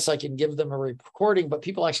find, yes, I can give them a recording, but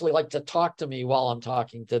people actually like to talk to me while I'm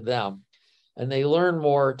talking to them. And they learn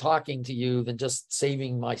more talking to you than just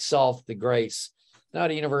saving myself the grace. Now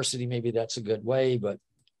at a university, maybe that's a good way, but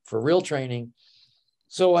for real training.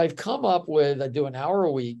 So I've come up with, I do an hour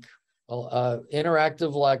a week,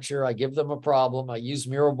 interactive lecture. I give them a problem. I use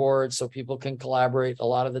Miro boards so people can collaborate. A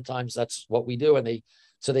lot of the times that's what we do. And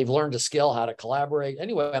so they've learned a skill how to collaborate.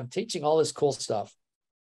 Anyway, I'm teaching all this cool stuff.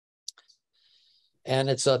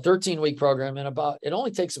 And it's a 13-week program, and it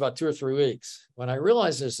only takes about 2 or 3 weeks when I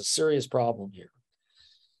realize there's a serious problem here.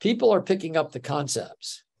 People are picking up the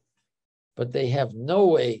concepts, but they have no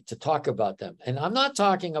way to talk about them. And I'm not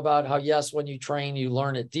talking about how, yes, when you train, you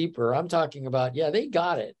learn it deeper. I'm talking about, yeah, they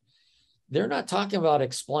got it. They're not talking about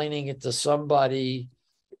explaining it to somebody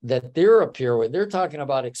that they're a peer with. They're talking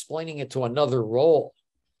about explaining it to another role.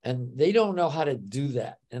 And they don't know how to do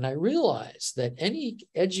that. And I realize that any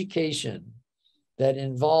education that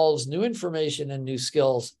involves new information and new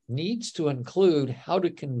skills needs to include how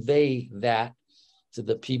to convey that to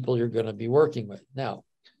the people you're going to be working with. Now,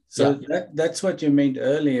 so that's what you meant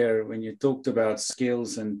earlier when you talked about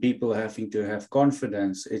skills and people having to have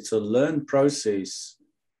confidence. It's a learned process,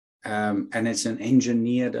 and it's an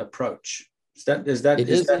engineered approach. Is that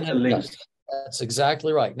the link? Yes, that's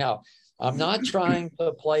exactly right. Now, I'm not trying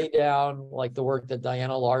to play down like the work that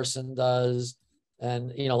Diana Larson does,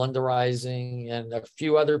 and Linda Rising and a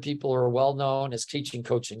few other people who are well known as teaching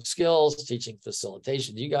coaching skills, teaching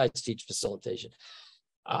facilitation. You guys teach facilitation.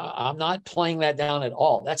 I'm not playing that down at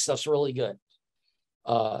all. That stuff's really good.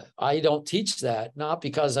 I don't teach that, not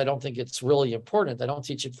because I don't think it's really important. I don't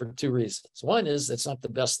teach it for 2 reasons. One is it's not the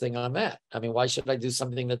best thing I'm at. I mean, why should I do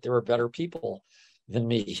something that there are better people than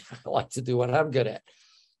me? I like to do what I'm good at.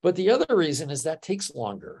 But the other reason is that takes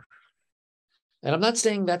longer. And I'm not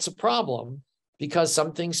saying that's a problem, because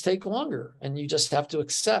some things take longer and you just have to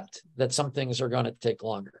accept that some things are going to take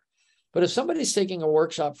longer. But if somebody's taking a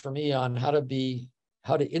workshop for me on how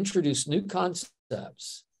to introduce new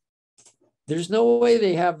concepts, there's no way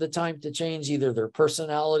they have the time to change either their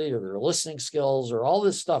personality or their listening skills or all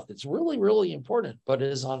this stuff that's really, really important, but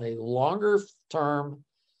is on a longer term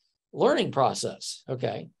learning process.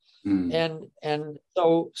 Okay. And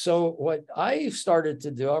so what I started to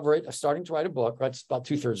do, I'm starting to write a book. It's about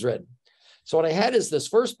 2/3 written. So what I had is this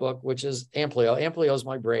first book, which is Amplio. Amplio is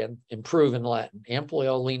my brand, improve in Latin.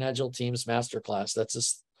 Amplio Lean Agile Teams Masterclass. That's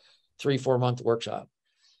this 3-4 month workshop.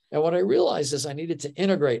 And what I realized is I needed to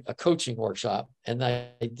integrate a coaching workshop. And I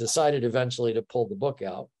decided eventually to pull the book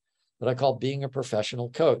out that I call Being a Professional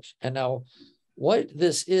Coach. And now what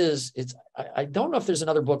this is, I don't know if there's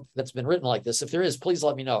another book that's been written like this. If there is, please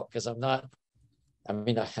let me know, because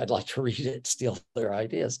I'd like to read it, steal their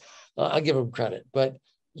ideas. I'll give them credit. But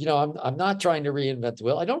I'm not trying to reinvent the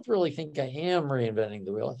wheel. I don't really think I am reinventing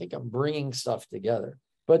the wheel. I think I'm bringing stuff together.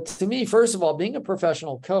 But to me, first of all, being a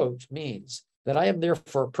professional coach means that I am there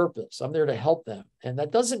for a purpose. I'm there to help them. And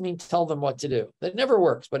that doesn't mean tell them what to do. That never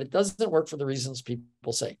works, but it doesn't work for the reasons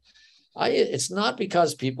people say. It's not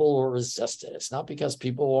because people will resist it. It's not because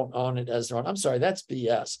people won't own it as their own. I'm sorry, that's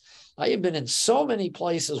BS. I have been in so many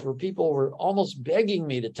places where people were almost begging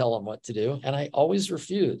me to tell them what to do, and I always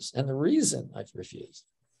refuse. And the reason I've refused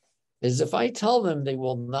is if I tell them, they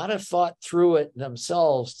will not have thought through it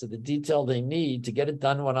themselves to the detail they need to get it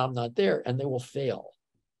done when I'm not there, and they will fail.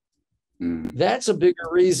 That's a bigger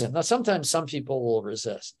reason. Now, sometimes some people will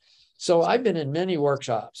resist. So I've been in many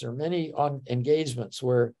workshops or many engagements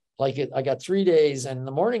where I got 3 days, and in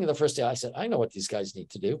the morning of the first day, I said, I know what these guys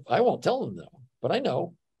need to do. I won't tell them though, but I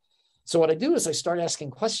know. So what I do is I start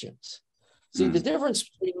asking questions. See, the difference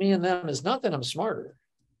between me and them is not that I'm smarter.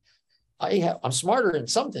 I'm smarter in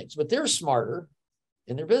some things, but they're smarter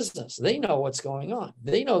in their business. They know what's going on.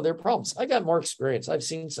 They know their problems. I got more experience. I've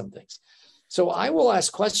seen some things. So I will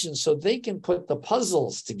ask questions so they can put the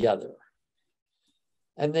puzzles together.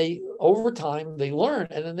 And they, over time, they learn,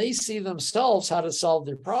 and then they see themselves how to solve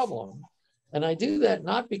their problem. And I do that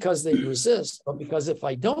not because they resist, but because if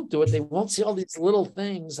I don't do it, they won't see all these little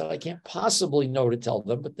things that I can't possibly know to tell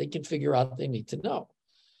them, but they can figure out they need to know.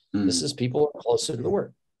 This is people are closer to the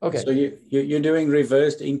word. Okay. So you're doing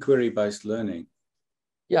reversed inquiry-based learning.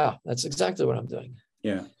 Yeah, that's exactly what I'm doing.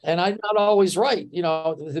 Yeah. And I'm not always right. You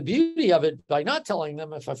know, the beauty of it, by not telling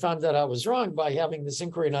them, if I found that I was wrong, by having this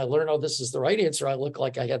inquiry and I learn, oh, this is the right answer, I look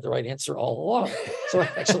like I had the right answer all along. So it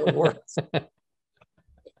actually works.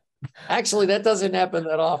 Actually, that doesn't happen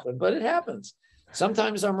that often, but it happens.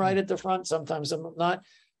 Sometimes I'm right at the front, sometimes I'm not.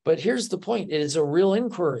 But here's the point. It is a real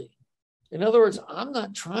inquiry. In other words, I'm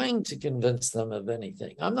not trying to convince them of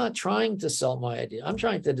anything. I'm not trying to sell my idea. I'm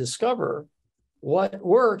trying to discover what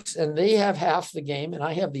works, and they have half the game and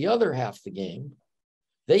I have the other half the game.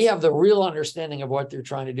 They have the real understanding of what they're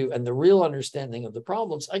trying to do and the real understanding of the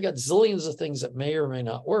problems. I got zillions of things that may or may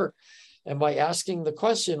not work. And by asking the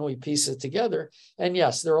question, we piece it together. And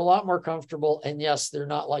yes, they're a lot more comfortable. And yes, they're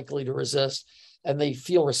not likely to resist. And they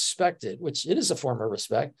feel respected, which it is a form of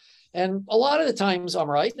respect. And a lot of the times I'm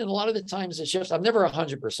right. And a lot of the times it shifts. I'm never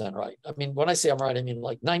 100% right. I mean, when I say I'm right, I mean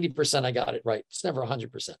like 90% I got it right. It's never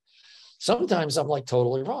 100%. Sometimes I'm like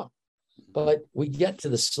totally wrong. But we get to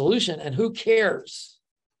the solution. And who cares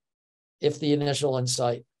if the initial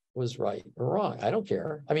insight was right or wrong? I don't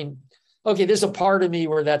care. I mean, okay, there's a part of me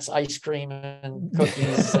where that's ice cream and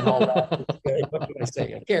cookies and all that. What can I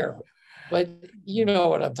say? I care. But you know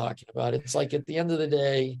what I'm talking about. It's like at the end of the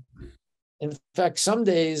day, in fact, some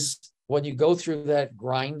days when you go through that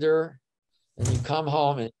grinder and you come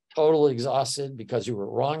home and totally exhausted because you were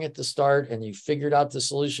wrong at the start and you figured out the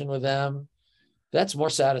solution with them, that's more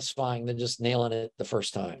satisfying than just nailing it the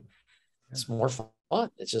first time. It's more fun.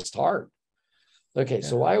 It's just hard. Okay,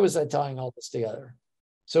 so why was I tying all this together?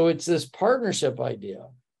 So it's this partnership idea.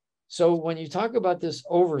 So when you talk about this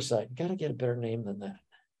oversight, you got to get a better name than that.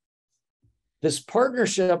 This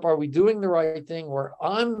partnership, are we doing the right thing where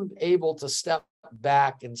I'm able to step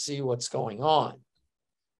back and see what's going on?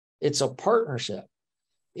 It's a partnership.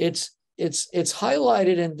 It's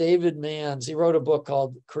highlighted in David Mann's. He wrote a book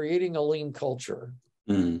called Creating a Lean Culture.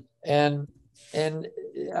 And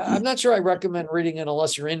I'm not sure I recommend reading it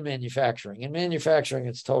unless you're in manufacturing. In manufacturing,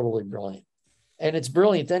 it's totally brilliant. And it's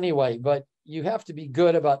brilliant anyway, but you have to be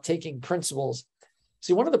good about taking principles.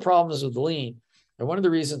 See, one of the problems with lean, and one of the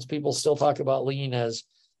reasons people still talk about lean as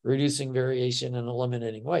reducing variation and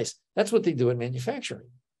eliminating waste, that's what they do in manufacturing.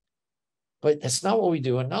 But that's not what we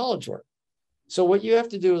do in knowledge work. So what you have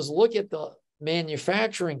to do is look at the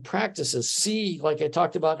manufacturing practices, see, like I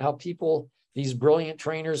talked about how people, these brilliant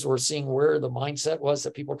trainers were seeing where the mindset was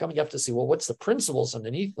that people are coming up to see, well, what's the principles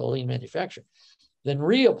underneath the lean manufacturing? Then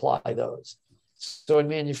reapply those. So in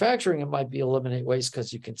manufacturing, it might be eliminate waste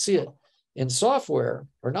because you can see it. In software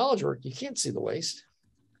or knowledge work, you can't see the waste.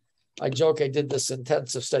 I joke, I did this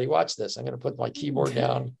intensive study. Watch this. I'm going to put my keyboard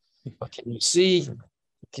down. Can you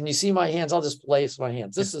see my hands? I'll just place my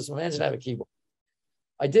hands. This is, imagine I have a keyboard.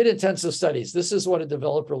 I did intensive studies. This is what a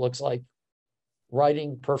developer looks like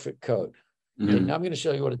writing perfect code. Okay, now I'm going to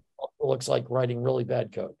show you what a developer looks like writing really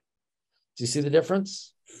bad code. Do you see the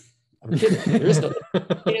difference? I'm kidding. There is no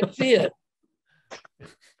difference. You can't see it.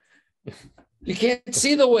 You can't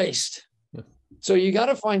see the waste. So you got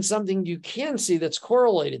to find something you can see that's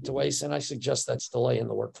correlated to waste. And I suggest that's delay in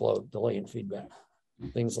the workflow, delay in feedback,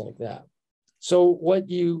 things like that. So what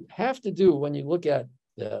you have to do when you look at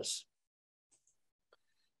this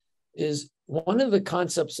is one of the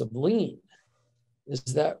concepts of lean is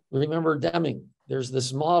that, remember Deming, there's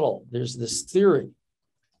this model, there's this theory.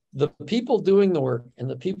 The people doing the work and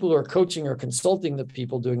the people who are coaching or consulting the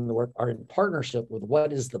people doing the work are in partnership with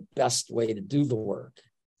what is the best way to do the work.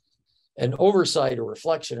 And oversight or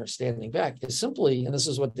reflection or standing back is simply, and this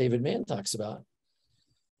is what David Mann talks about,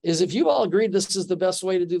 is if you all agreed this is the best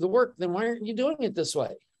way to do the work, then why aren't you doing it this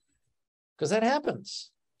way? Because that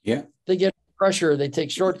happens. Yeah. They get pressure, they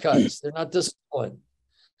take shortcuts, they're not disciplined.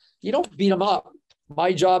 You don't beat them up.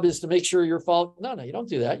 My job is to make sure you're following. No, you don't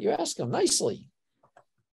do that. You ask them nicely.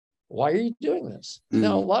 Why are you doing this?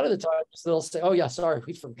 Now, a lot of the times they'll say, oh yeah, sorry,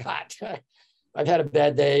 we forgot. I've had a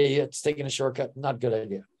bad day. It's taking a shortcut. Not a good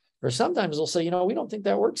idea. Or sometimes they'll say, we don't think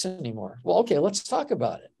that works anymore. Well, okay, let's talk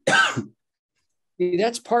about it. See,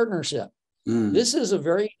 that's partnership. This is a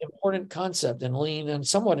very important concept in lean and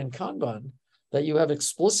somewhat in Kanban, that you have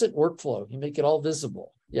explicit workflow. You make it all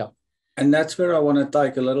visible. Yeah. And that's where I want to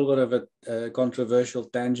take a little bit of a controversial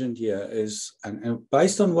tangent here is, and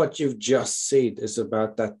based on what you've just said, is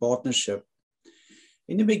about that partnership.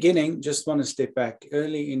 In the beginning, just want to step back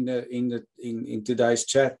early in today's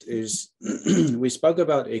chat is we spoke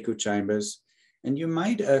about echo chambers, and you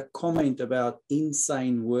made a comment about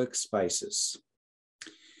insane workspaces.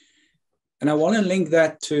 And I want to link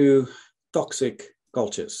that to toxic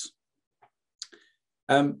cultures.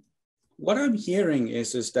 What I'm hearing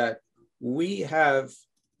is that we have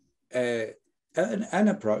an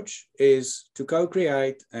approach is to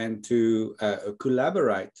co-create and to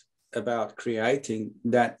collaborate about creating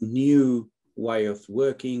that new way of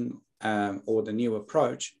working or the new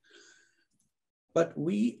approach. But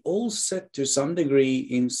we all sit to some degree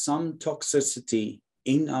in some toxicity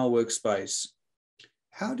in our workspace.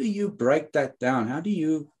 How do you break that down? How do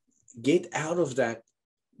you get out of that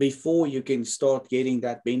before you can start getting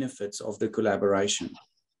that benefits of the collaboration?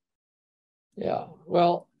 Yeah,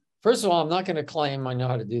 well, first of all, I'm not going to claim I know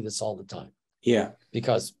how to do this all the time. Yeah.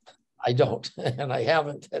 Because I don't, and I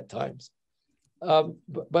haven't at times.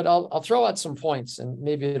 But I'll throw out some points and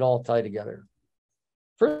maybe it all tie together.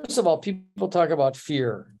 First of all, people talk about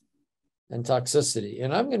fear and toxicity,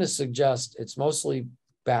 and I'm going to suggest it's mostly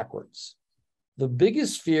backwards. The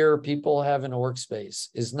biggest fear people have in a workspace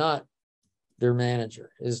is not their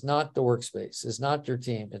manager, is not the workspace, is not their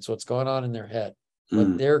team. It's what's going on in their head,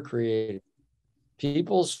 what they're creating.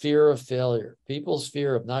 People's fear of failure, people's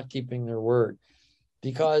fear of not keeping their word.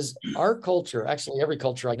 Because our culture, actually every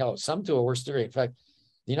culture I know, some to a worse degree. In fact,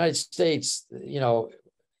 the United States,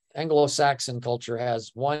 Anglo-Saxon culture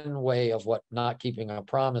has one way of what not keeping a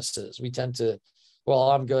promise is. We tend to,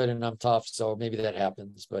 well, I'm good and I'm tough, so maybe that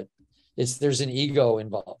happens, but there's an ego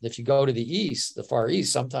involved. If you go to the East, the Far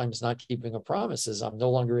East, sometimes not keeping a promise is I'm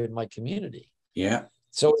no longer in my community. Yeah.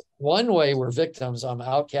 So one way we're victims, I'm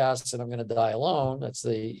outcast and I'm going to die alone. That's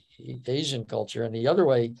the Asian culture. And the other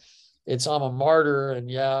way, it's I'm a martyr and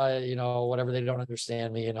whatever, they don't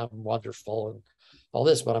understand me and I'm wonderful and all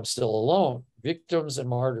this, but I'm still alone. Victims and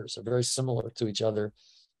martyrs are very similar to each other.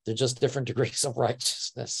 They're just different degrees of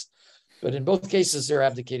righteousness. But in both cases, they're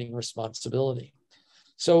abdicating responsibility.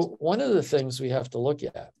 So one of the things we have to look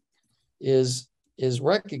at is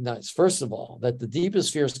recognize, first of all, that the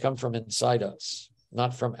deepest fears come from inside us,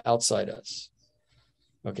 not from outside us.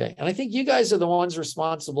 Okay. And I think you guys are the ones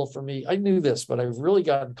responsible for me. I knew this, but I've really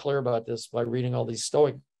gotten clear about this by reading all these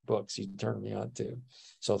Stoic books you turned me on to.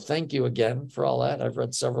 So thank you again for all that. I've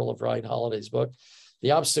read several of Ryan Holiday's books.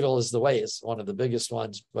 The Obstacle is the Way is one of the biggest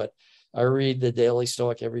ones, but I read the Daily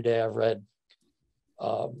Stoic every day. I've read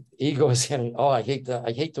Ego is Enemy. Oh, I hate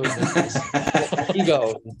doing this.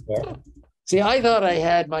 Ego. See, I thought I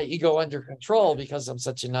had my ego under control because I'm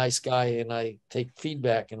such a nice guy and I take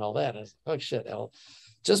feedback and all that. And oh shit, hell.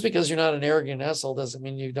 Just because you're not an arrogant asshole doesn't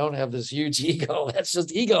mean you don't have this huge ego. That's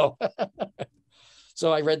just ego.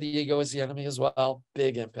 So I read The Ego is the Enemy as well.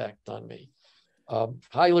 Big impact on me.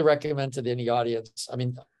 Highly recommend to any audience. I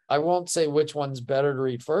mean, I won't say which one's better to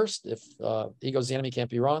read first. If Ego is the Enemy, can't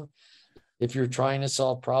be wrong. If you're trying to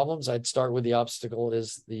solve problems, I'd start with The Obstacle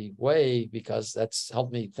is the Way because that's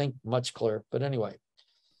helped me think much clearer. But anyway,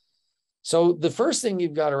 so the first thing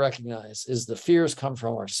you've got to recognize is the fears come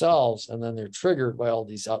from ourselves and then they're triggered by all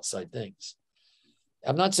these outside things.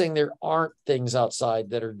 I'm not saying there aren't things outside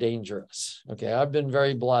that are dangerous. Okay. I've been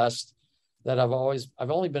very blessed that I've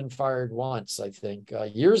only been fired once, I think.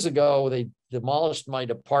 Years ago, they demolished my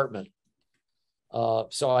department.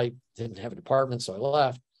 So I didn't have a department, so I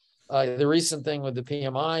left. The recent thing with the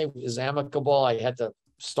PMI is amicable. I had to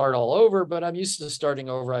start all over, but I'm used to starting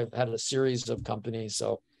over. I've had a series of companies.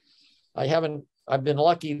 So I've been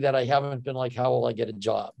lucky that I haven't been like, how will I get a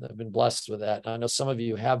job? I've been blessed with that. I know some of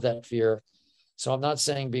you have that fear. So I'm not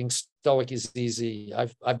saying being stoic is easy.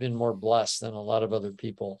 I've been more blessed than a lot of other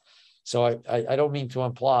people. So I don't mean to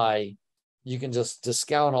imply you can just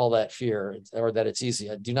discount all that fear or that it's easy.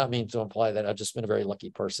 I do not mean to imply that I've just been a very lucky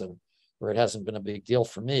person where it hasn't been a big deal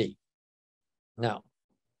for me. Now,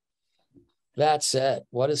 that said,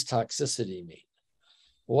 what does toxicity mean?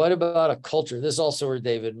 What about a culture? This is also where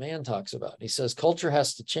David Mann talks about. He says culture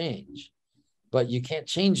has to change, but you can't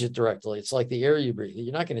change it directly. It's like the air you breathe.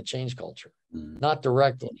 You're not going to change culture, not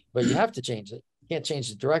directly, but you have to change it. You can't change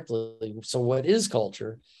it directly. So what is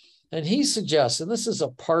culture? And he suggests, and this is a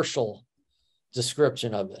partial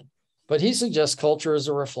description of it, but he suggests culture is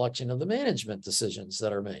a reflection of the management decisions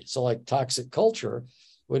that are made. So like toxic culture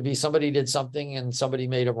would be somebody did something and somebody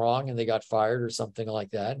made them wrong and they got fired or something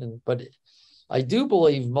like that. But I do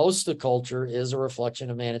believe most of culture is a reflection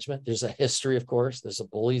of management. There's a history, of course. There's a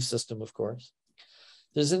belief system, of course.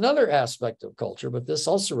 There's another aspect of culture, but this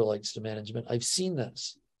also relates to management. I've seen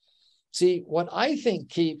this. See, what I think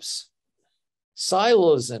keeps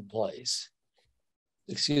silos in place,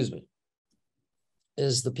 excuse me,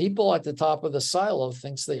 is the people at the top of the silo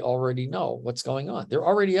thinks they already know what's going on. They're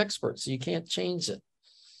already experts, so you can't change it.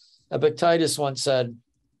 Epictetus once said,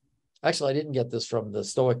 actually, I didn't get this from the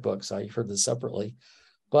Stoic books. I heard this separately,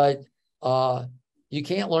 but you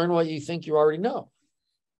can't learn what you think you already know.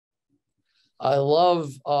 I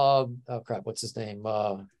love, oh crap, what's his name?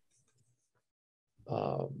 Will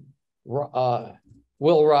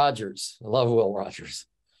Rogers. I love Will Rogers.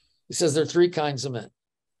 He says there are three kinds of men.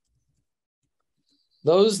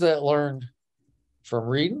 Those that learn from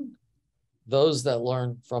reading, those that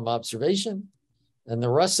learn from observation, and the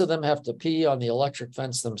rest of them have to pee on the electric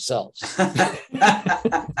fence themselves.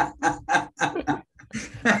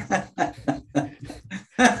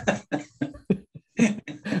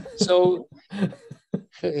 So,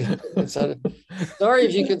 sorry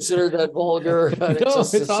if you consider that vulgar. No,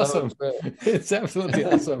 it's awesome. It's absolutely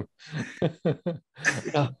awesome.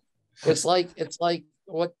 It's like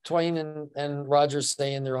what Twain and Rogers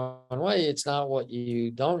say in their own way. It's not what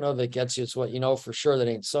you don't know that gets you, it's what you know for sure that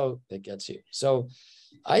ain't so that gets you. So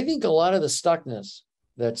I think a lot of the stuckness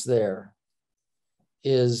that's there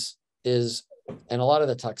is and a lot of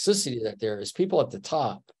the toxicity that there is people at the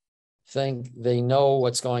top think they know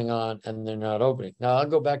what's going on and they're not opening. Now I'll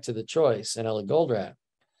go back to the choice and Ellie Goldratt.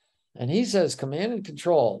 And he says command and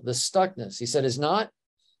control, the stuckness, he said, is not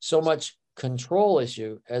so much control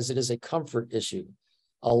issue as it is a comfort issue.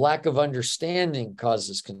 A lack of understanding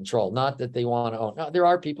causes control, not that they want to own. Now, there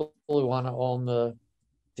are people who want to own the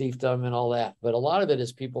fiefdom and all that, but a lot of it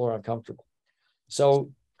is people are uncomfortable.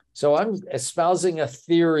 So I'm espousing a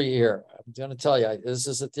theory here. I'm going to tell you, this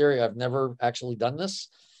is a theory. I've never actually done this,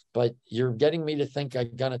 but you're getting me to think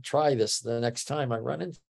I'm going to try this the next time I run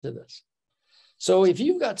into this. So if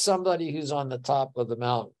you've got somebody who's on the top of the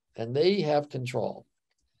mountain and they have control,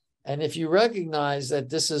 and if you recognize that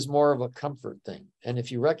this is more of a comfort thing, and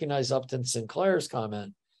if you recognize Upton Sinclair's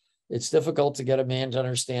comment, it's difficult to get a man to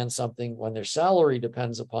understand something when their salary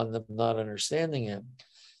depends upon them not understanding it,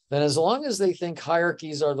 then as long as they think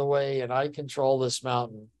hierarchies are the way and I control this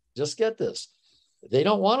mountain, just get this. They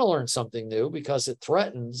don't want to learn something new because it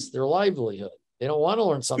threatens their livelihood. They don't want to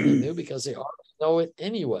learn something new because they already know it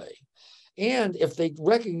anyway. And if they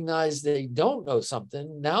recognize they don't know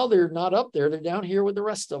something, now they're not up there, they're down here with the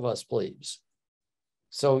rest of us plebes.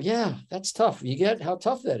 So yeah, that's tough. You get how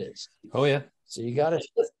tough that is. Oh yeah. So you gotta,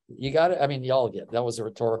 I mean, y'all get, that was a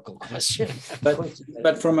rhetorical question.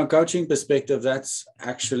 But from a coaching perspective, that's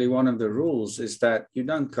actually one of the rules, is that you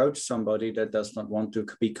don't coach somebody that does not want to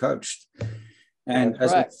be coached. And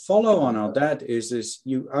as a follow on of that is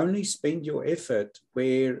you only spend your effort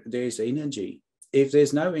where there's energy. If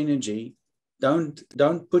there's no energy, don't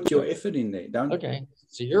put your effort in there. Okay.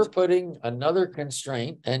 So you're putting another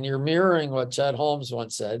constraint and you're mirroring what Chad Holmes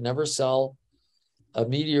once said, never sell a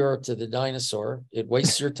meteor to the dinosaur. It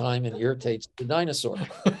wastes your time and irritates the dinosaur.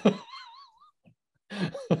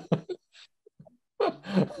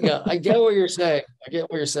 Yeah, I get what you're saying. I get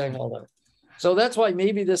what you're saying, all that. So that's why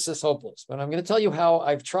maybe this is hopeless, but I'm going to tell you how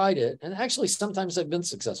I've tried it. And actually, sometimes I've been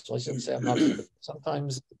successful. I shouldn't say I'm not, but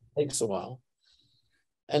sometimes it takes a while.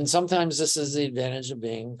 And sometimes this is the advantage of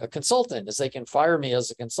being a consultant, is they can fire me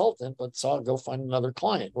as a consultant, but so I'll go find another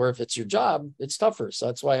client. Where if it's your job, it's tougher. So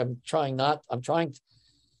that's why I'm trying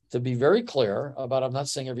to be very clear about, I'm not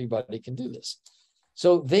saying everybody can do this.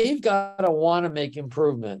 So they've got to want to make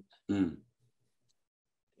improvement.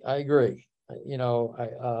 I agree. You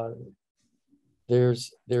know,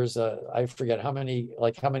 there's I forget how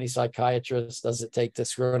many psychiatrists does it take to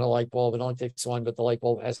screw in a light bulb? It only takes one, but the light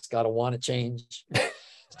bulb has got to want to change.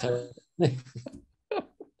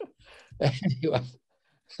 Anyway,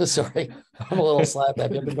 sorry, I'm a little slapped.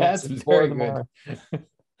 That's very good.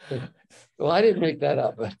 Well, I didn't make that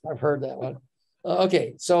up, but I've heard that one.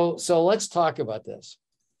 Okay, so let's talk about this.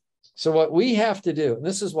 So what we have to do, and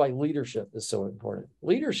this is why leadership is so important.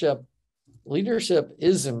 Leadership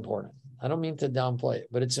is important. I don't mean to downplay it,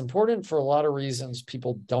 but it's important for a lot of reasons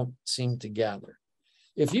people don't seem to gather.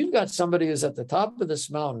 If you've got somebody who's at the top of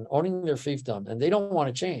this mountain owning their fiefdom and they don't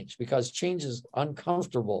want to change because change is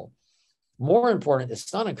uncomfortable, more important,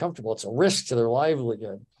 it's not uncomfortable, it's a risk to their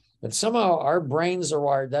livelihood. And somehow our brains are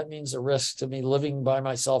wired, that means a risk to me living by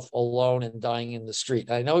myself alone and dying in the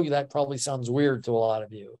street. I know that probably sounds weird to a lot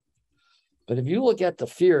of you, but if you look at the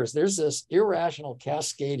fears, there's this irrational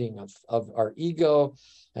cascading of our ego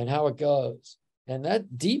and how it goes. And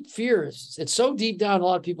that deep fear, it's so deep down, a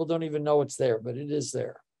lot of people don't even know it's there, but it is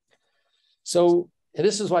there. So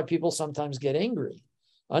this is why people sometimes get angry.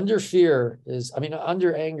 Under fear is,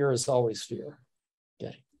 under anger is always fear.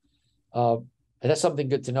 Okay. And that's something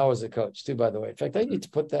good to know as a coach too, by the way. In fact, I need to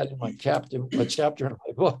put that in my chapter in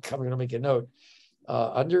my book. I'm going to make a note.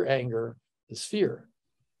 Under anger is fear.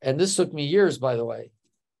 And this took me years, by the way,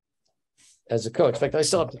 as a coach. In fact, I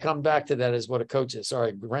still have to come back to that as what a coach is.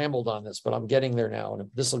 Sorry, I rambled on this, but I'm getting there now. And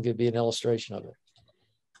this will be an illustration of it.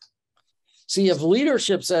 See, if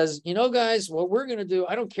leadership says, guys, what we're going to do,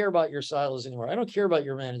 I don't care about your silos anymore. I don't care about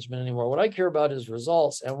your management anymore. What I care about is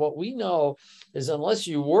results. And what we know is unless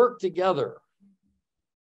you work together,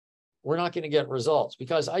 we're not going to get results,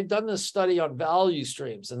 because I've done this study on value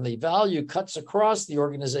streams, and the value cuts across the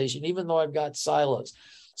organization, even though I've got silos.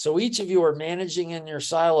 So each of you are managing in your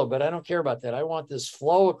silo, but I don't care about that. I want this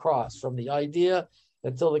flow across from the idea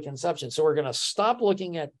until the conception. So we're going to stop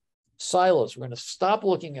looking at silos. We're going to stop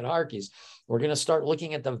looking at hierarchies. We're going to start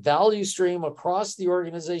looking at the value stream across the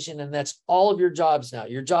organization. And that's all of your jobs now.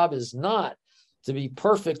 Your job is not to be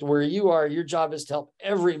perfect where you are. Your job is to help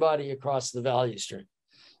everybody across the value stream.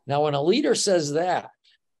 Now, when a leader says that,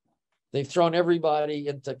 they've thrown everybody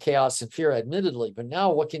into chaos and fear, admittedly, but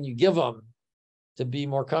now what can you give them to be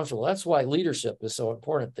more comfortable? That's why leadership is so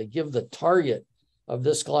important. They give the target of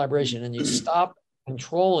this collaboration, and you stop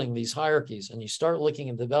controlling these hierarchies and you start looking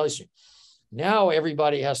at the value stream. Now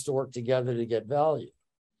everybody has to work together to get value.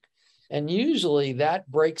 And usually that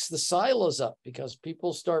breaks the silos up, because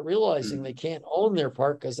people start realizing they can't own their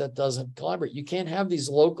part because that doesn't collaborate. You can't have these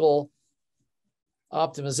local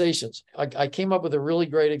optimizations. I came up with a really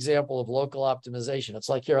great example of local optimization. It's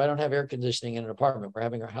like, here, I don't have air conditioning in an apartment. We're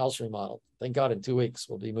having our house remodeled. Thank God in 2 weeks,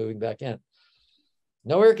 we'll be moving back in.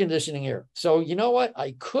 No air conditioning here. So you know what?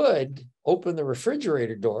 I could open the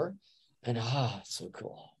refrigerator door and, it's so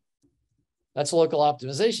cool. That's local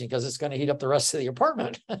optimization, because it's going to heat up the rest of the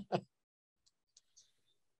apartment.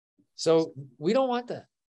 So we don't want that.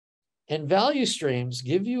 And value streams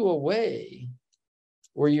give you a way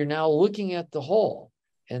where you're now looking at the whole.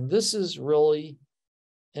 And this is really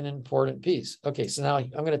an important piece. Okay, so now I'm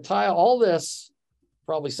going to tie all this,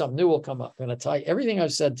 probably something new will come up. I'm going to tie everything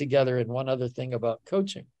I've said together in one other thing about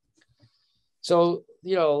coaching. So,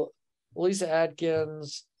 Lisa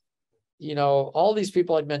Adkins, all these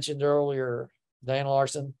people I'd mentioned earlier, Diana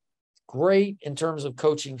Larson, great in terms of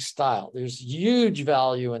coaching style. There's huge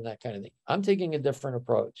value in that kind of thing. I'm taking a different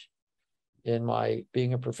approach in my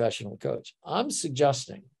being a professional coach. I'm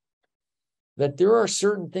suggesting that there are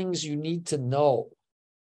certain things you need to know,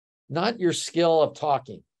 not your skill of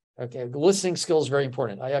talking. Okay, listening skill is very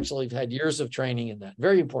important. I actually have had years of training in that.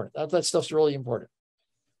 Very important. That stuff's really important.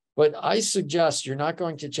 But I suggest you're not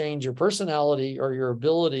going to change your personality or your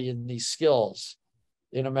ability in these skills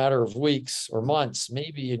in a matter of weeks or months,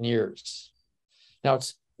 maybe in years. Now,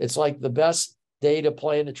 it's like the best day to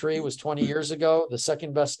plant a tree was 20 years ago. The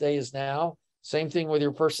second best day is now. Same thing with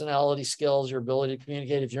your personality skills, your ability to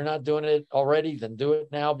communicate. If you're not doing it already, then do it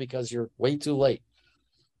now, because you're way too late.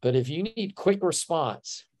 But if you need quick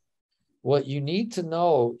response, what you need to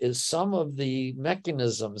know is some of the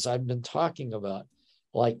mechanisms I've been talking about,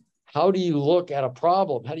 like how do you look at a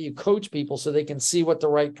problem? How do you coach people so they can see what the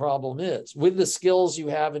right problem is with the skills you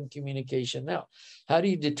have in communication now? How do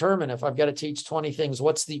you determine, if I've got to teach 20 things,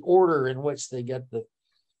 what's the order in which they get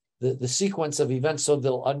the sequence of events so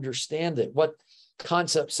they'll understand it? What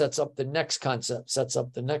concept sets up the next concept, sets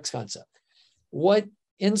up the next concept? What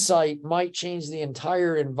insight might change the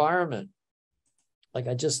entire environment? Like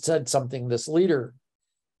I just said something, this leader,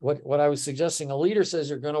 what I was suggesting, a leader says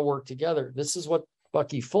you're going to work together. This is what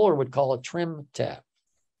Bucky Fuller would call a trim tab.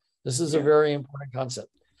 This is a very important concept.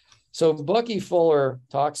 So Bucky Fuller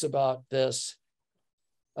talks about this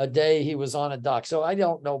a day he was on a dock. So I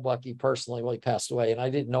don't know Bucky personally. Well, he passed away, and I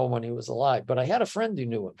didn't know him when he was alive, but I had a friend who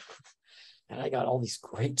knew him. And I got all these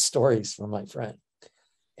great stories from my friend.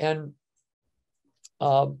 And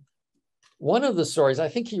one of the stories, I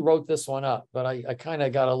think he wrote this one up, but I kind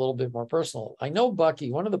of got a little bit more personal. I know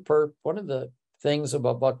Bucky, one of the things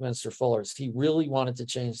about Buckminster Fuller is he really wanted to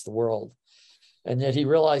change the world. And yet he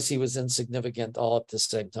realized he was insignificant all at the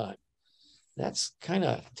same time. That's kind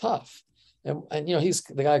of tough. And he's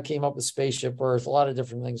the guy who came up with Spaceship Earth, a lot of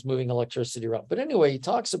different things, moving electricity around. But anyway, he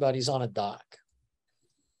talks about he's on a dock.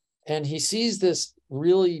 And he sees this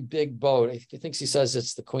really big boat. He thinks he says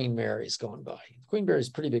it's the Queen Mary's going by. The Queen Mary's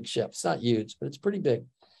a pretty big ship. It's not huge, but it's pretty big.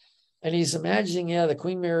 And he's imagining, the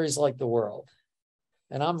Queen Mary's like the world.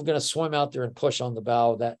 And I'm going to swim out there and push on the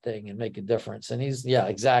bow of that thing and make a difference. And he's,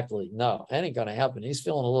 exactly. No, that ain't going to happen. He's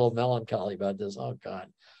feeling a little melancholy about this. Oh, God,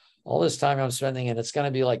 all this time I'm spending, and it's going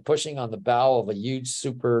to be like pushing on the bow of a huge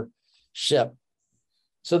super ship.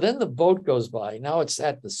 So then the boat goes by. Now it's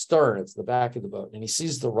at the stern. It's the back of the boat. And he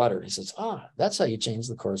sees the rudder. He says, that's how you change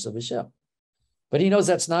the course of a ship. But he knows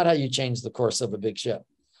that's not how you change the course of a big ship.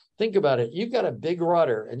 Think about it. You've got a big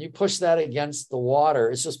rudder and you push that against the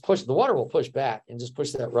water. It's just the water will push back and just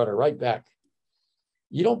push that rudder right back.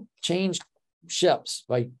 You don't change ships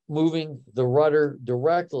by moving the rudder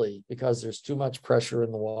directly because there's too much pressure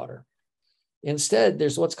in the water. Instead,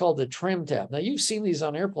 there's what's called the trim tab. Now, you've seen these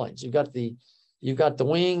on airplanes. You've got the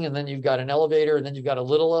wing, and then you've got an elevator, and then you've got a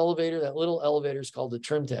little elevator. That little elevator is called the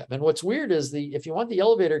trim tab. And what's weird is if you want the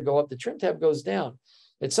elevator to go up, the trim tab goes down.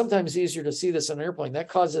 It's sometimes easier to see this on an airplane. That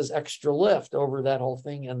causes extra lift over that whole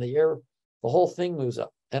thing, and the whole thing moves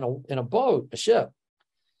up. And in a boat, a ship,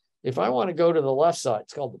 if I want to go to the left side,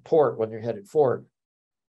 it's called the port when you're headed forward.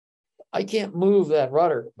 I can't move that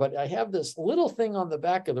rudder, but I have this little thing on the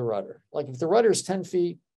back of the rudder. Like if the rudder is 10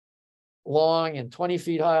 feet long and 20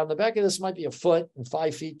 feet high, on the back of this might be a foot and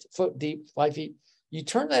 5 feet, foot deep, 5 feet. You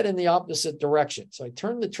turn that in the opposite direction. So I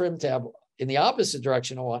turn the trim tab in the opposite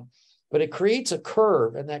direction I want, but it creates a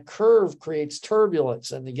curve, and that curve creates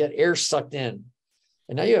turbulence, and you get air sucked in.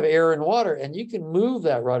 And now you have air and water, and you can move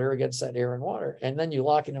that rudder against that air and water, and then you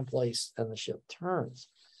lock it in place and the ship turns.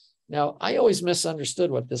 Now, I always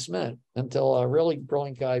misunderstood what this meant until a really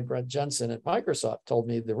brilliant guy, Brent Jensen at Microsoft, told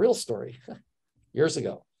me the real story years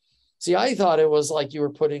ago. See, I thought it was like you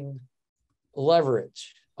were putting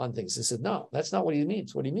leverage on things. I said, no, that's not what he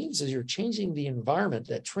means. What he means is you're changing the environment.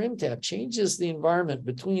 That trim tab changes the environment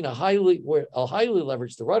between a highly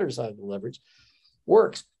leveraged, the rudder's highly leveraged,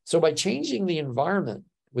 works. So by changing the environment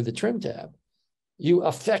with the trim tab, you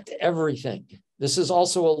affect everything. This is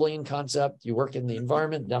also a lean concept. You work in the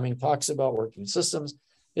environment. Deming talks about working systems.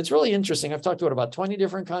 It's really interesting. I've talked about 20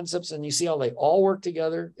 different concepts, and you see how they all work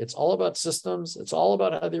together. It's all about systems. It's all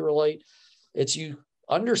about how they relate. It's you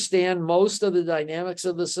understand most of the dynamics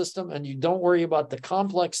of the system, and you don't worry about the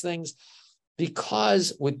complex things,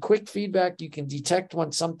 because with quick feedback, you can detect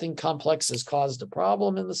when something complex has caused a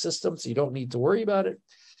problem in the system, so you don't need to worry about it,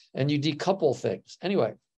 and you decouple things.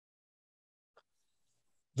 Anyway,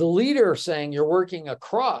 the leader saying you're working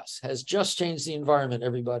across has just changed the environment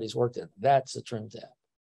everybody's worked in. That's a trim tab.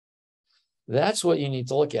 That's what you need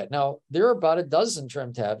to look at. Now, there are about a dozen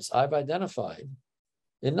trim tabs I've identified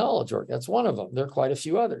in knowledge work. That's one of them. There are quite a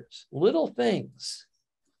few others. Little things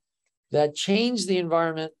that change the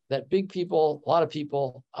environment that a lot of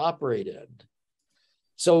people operate in.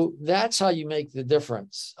 So that's how you make the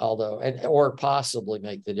difference, Aldo, or possibly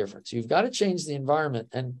make the difference. You've got to change the environment.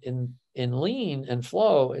 And in lean and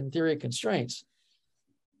flow and theory of constraints,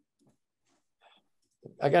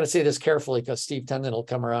 I got to say this carefully because Steve Tendon will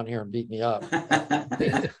come around here and beat me up.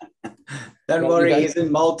 Don't worry, he's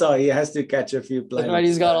in Malta. He has to catch a few planes. Right,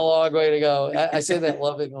 he's got a long way to go. I say that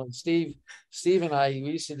lovingly. Steve and I,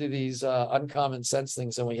 we used to do these uncommon sense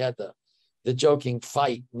things, and we had the joking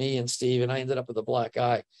fight, me and Steve, and I ended up with a black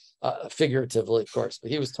eye, figuratively, of course.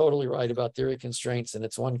 But he was totally right about theory of constraints, and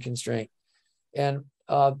it's one constraint. And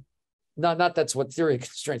not that's what theory of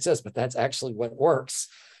constraints says, but that's actually what works.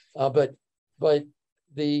 But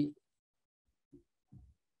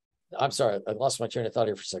I'm sorry, I lost my train of thought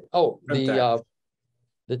here for a second. Oh, the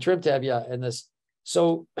trim tab, yeah, and this.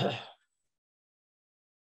 So no,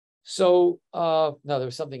 there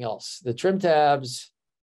was something else. The trim tabs,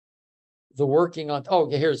 the working on. Oh,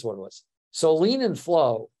 here's what it was. So lean and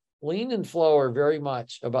flow are very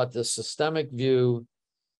much about this systemic view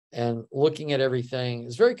and looking at everything.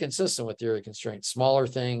 It's very consistent with theory of constraints, smaller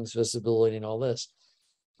things, visibility, and all this.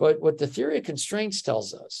 But what the theory of constraints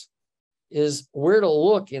tells us is where to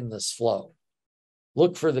look in this flow.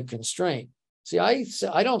 Look for the constraint. See, I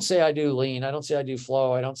don't say I do lean. I don't say I do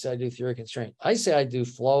flow. I don't say I do theory of constraint. I say I do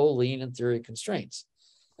flow, lean, and theory of constraints.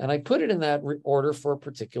 And I put it in that order for a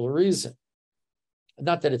particular reason.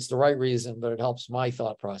 Not that it's the right reason, but it helps my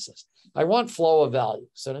thought process. I want flow of value.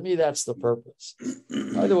 So to me, that's the purpose.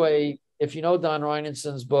 By the way, if you know Don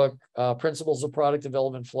Reininsen's book, Principles of Product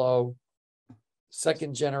Development Flow,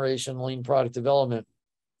 second generation lean product development,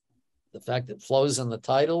 the fact that flow is in the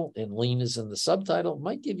title and lean is in the subtitle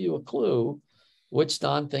might give you a clue which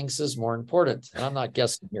Don thinks is more important. And I'm not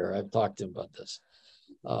guessing here. I've talked to him about this.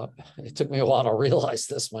 It took me a while to realize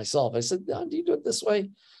this myself. I said, Don, do you do it this way?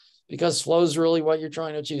 Because flow is really what you're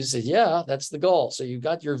trying to achieve. He said, yeah, that's the goal. So you've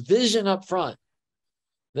got your vision up front.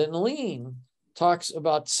 Then lean talks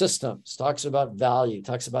about systems, talks about value,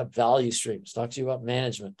 talks about value streams, talks to you about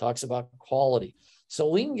management, talks about quality. So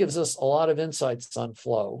lean gives us a lot of insights on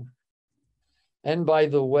flow. And by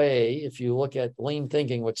the way, if you look at Lean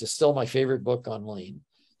Thinking, which is still my favorite book on lean,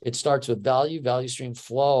 it starts with value, value stream,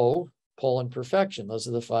 flow, pull, and perfection. Those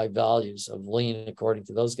are the 5 values of lean, according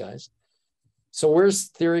to those guys. So where's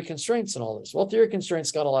theory constraints and all this? Well, theory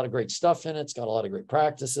constraints got a lot of great stuff in it. It's got a lot of great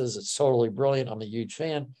practices. It's totally brilliant. I'm a huge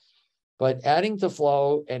fan. But adding to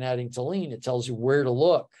flow and adding to lean, it tells you where to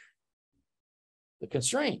look, the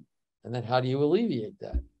constraint. And then how do you alleviate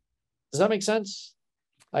that? Does that make sense?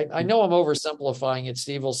 I know I'm oversimplifying it.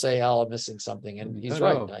 Steve will say, Al, I'm missing something. And he's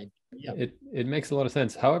right. Yeah. It makes a lot of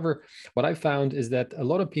sense. However, what I found is that a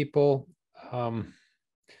lot of people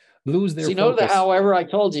lose their focus. However, I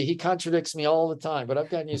told you, he contradicts me all the time, but I've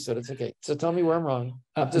gotten used to it. It's okay. So tell me where I'm wrong.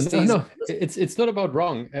 No, it's not about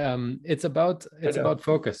wrong. It's about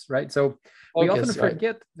focus, right? So we often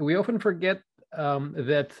forget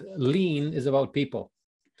that lean is about people.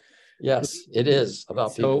 Yes, it is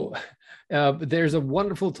about people. There's a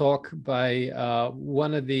wonderful talk by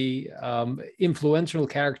one of the influential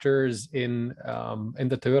characters in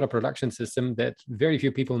the Toyota production system that very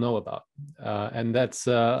few people know about, and that's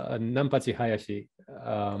Nampachi Hayashi.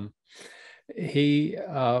 He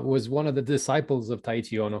was one of the disciples of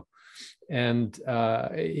Taiichi Ohno, and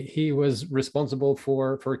he was responsible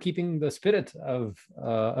for keeping the spirit of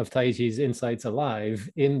Taiichi's insights alive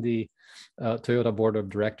in the Toyota board of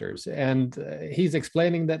directors. And he's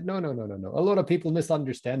explaining that no. A lot of people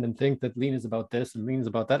misunderstand and think that lean is about this and lean is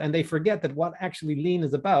about that. And they forget that what actually lean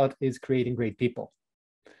is about is creating great people.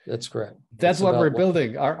 That's correct. That's what we're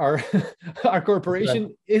building. Our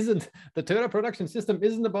corporation isn't, the Toyota production system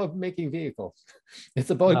isn't about making vehicles. It's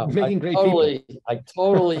about making great people. I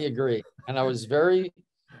totally agree. And I was very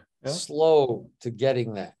slow to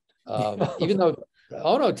getting that. Even though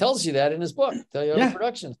Ohno tells you that in his book, Toyota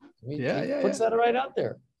Production. He puts that right out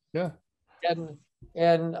there. Yeah.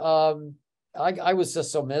 And I was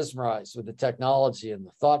just so mesmerized with the technology and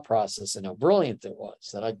the thought process and how brilliant it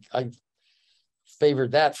was that I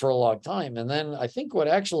favored that for a long time. And then I think what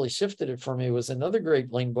actually shifted it for me was another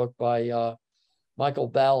great lean book by Michael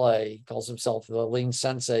Ballet, calls himself the Lean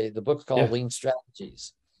Sensei. The book's called Lean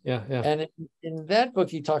Strategies. Yeah. And in that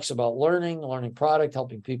book, he talks about learning product,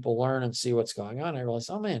 helping people learn and see what's going on. I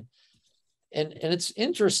realized, oh man. And it's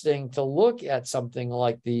interesting to look at something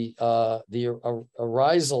like the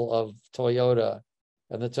arisal of Toyota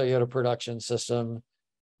and the Toyota production system,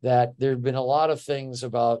 that there've been a lot of things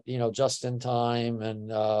about, just in time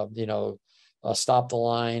and, stop the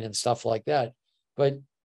line and stuff like that. But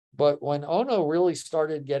when Ohno really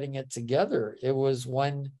started getting it together, it was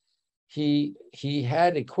when he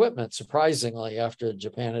had equipment, surprisingly, after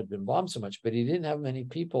Japan had been bombed so much, but he didn't have many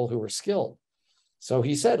people who were skilled. So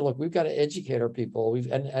he said, look, we've got to educate our people.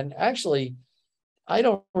 And actually, I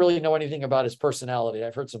don't really know anything about his personality.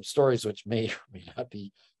 I've heard some stories which may or may not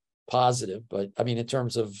be positive, but I mean, in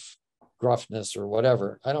terms of gruffness or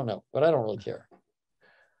whatever, I don't know, but I don't really care.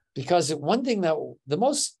 Because one thing the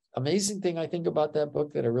most amazing thing I think about that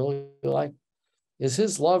book that I really like is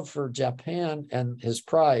his love for Japan and his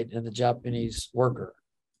pride in the Japanese worker,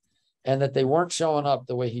 and that they weren't showing up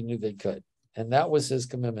the way he knew they could. And that was his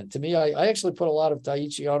commitment. To me, I actually put a lot of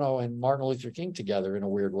Taiichi Ohno and Martin Luther King together in a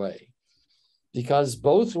weird way, because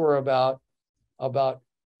both were about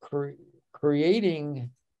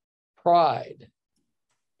creating pride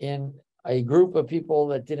in a group of people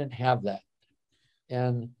that didn't have that.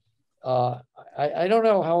 And I don't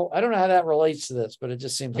know how that relates to this, but it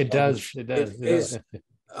just seems it does. It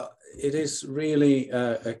is really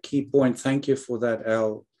a key point. Thank you for that,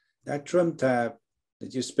 Al. That trim tab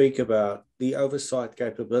that you speak about, the oversight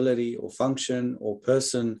capability or function or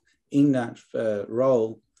person in that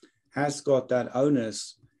role has got that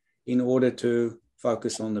onus in order to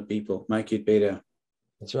focus on the people, make it better.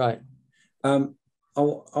 That's right. I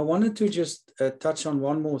wanted to just touch on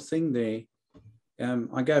one more thing there.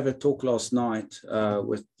 I gave a talk last night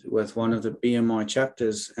with one of the BMI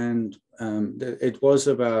chapters, and it was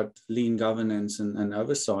about lean governance and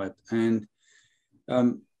oversight. And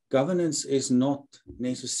governance is not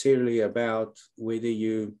necessarily about whether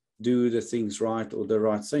you do the things right or the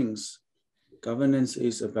right things. Governance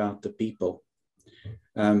is about the people.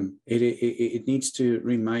 It needs to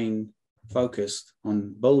remain focused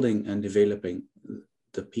on building and developing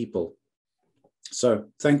the people. So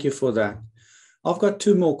thank you for that. I've got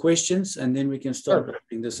two more questions and then we can start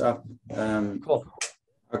wrapping this up. Cool.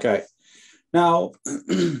 Okay. Now,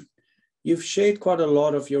 you've shared quite a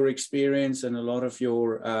lot of your experience and a lot of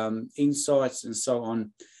your insights and so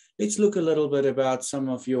on. Let's look a little bit about some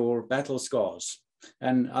of your battle scars.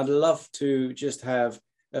 And I'd love to just have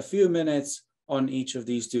a few minutes on each of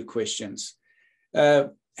these two questions.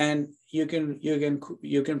 And you can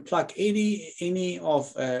pluck anything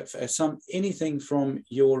from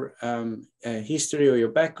your history or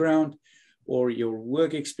your background, or your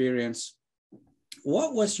work experience,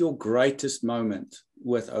 what was your greatest moment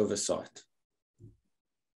with oversight?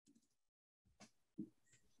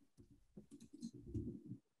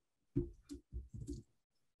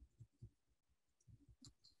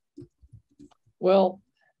 Well,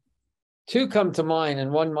 two come to mind,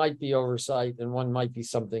 and one might be oversight and one might be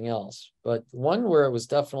something else, but one where it was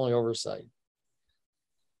definitely oversight.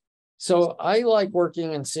 So I like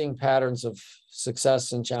working and seeing patterns of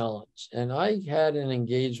success and challenge. And I had an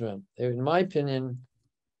engagement, in my opinion,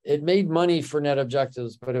 it made money for net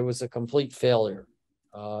objectives, but it was a complete failure.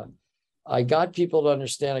 I got people to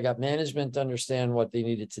understand, I got management to understand what they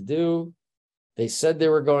needed to do. They said they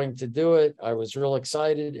were going to do it. I was real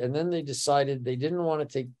excited. And then they decided they didn't want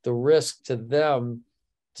to take the risk to them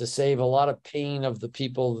to save a lot of pain of the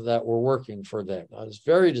people that were working for them. I was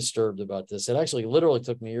very disturbed about this. It actually literally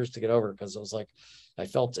took me years to get over, because I was like, I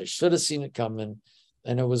felt I should have seen it coming.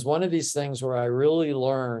 And it was one of these things where I really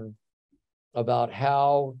learned about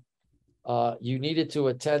how you needed to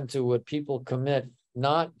attend to what people commit,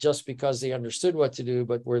 not just because they understood what to do,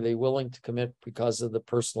 but were they willing to commit because of the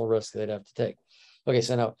personal risk they'd have to take. Okay,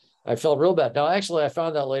 so now I felt real bad. Now, actually, I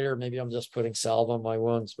found out later, maybe I'm just putting salve on my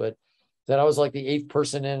wounds, but that I was like the 8th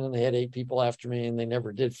person in, and they had 8 people after me, and they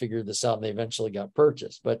never did figure this out, and they eventually got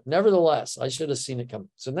purchased. But nevertheless, I should have seen it coming.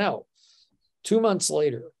 So now, 2 months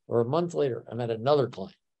later, or a month later, I'm at another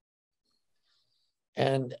client.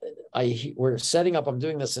 And we're setting up, I'm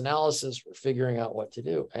doing this analysis, we're figuring out what to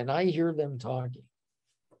do. And I hear them talking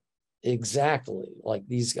exactly like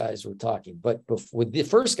these guys were talking. But with the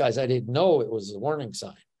first guys, I didn't know it was a warning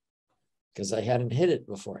sign, because I hadn't hit it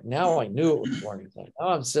before. Now I knew it was a warning sign. Now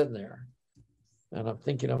I'm sitting there and I'm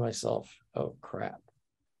thinking to myself, oh crap,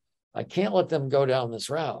 I can't let them go down this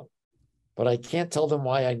route, but I can't tell them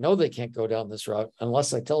why I know they can't go down this route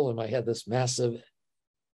unless I tell them I had this massive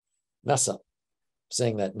mess up.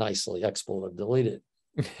 Saying that nicely, expletive deleted.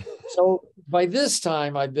 So by this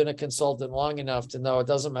time, I've been a consultant long enough to know it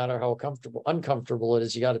doesn't matter how uncomfortable it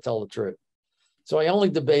is, you got to tell the truth. So I only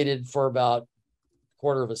debated for about a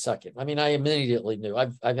quarter of a second. I mean, I immediately knew.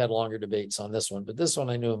 I've had longer debates on this one, but this one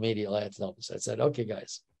I knew immediately I had to tell them. So I said, okay,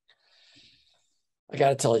 guys, I got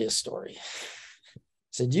to tell you a story. I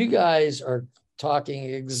said, you guys are talking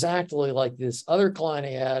exactly like this other client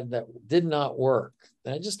I had that did not work.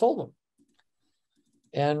 And I just told them.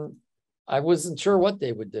 And I wasn't sure what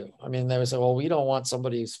they would do. I mean, they would say, well, we don't want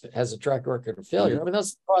somebody who has a track record of failure. I mean,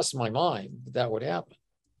 that's crossed my mind that that would happen.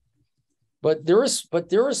 But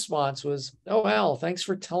their response was, oh, Al, thanks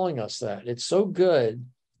for telling us that. It's so good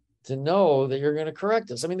to know that you're going to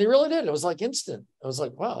correct us. I mean, they really did. It was like instant. I was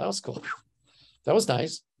like, wow, that was cool. That was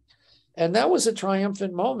nice. And that was a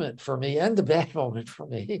triumphant moment for me, and a bad moment for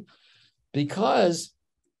me, because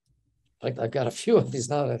I've got a few of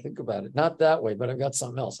these now that I think about it. Not that way, but I've got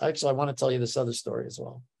something else. Actually, I want to tell you this other story as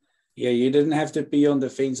well. Yeah, you didn't have to be on the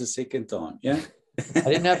fence a second time, yeah? I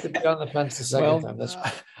didn't have to be on the fence the second time. That's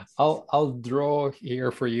right. I'll draw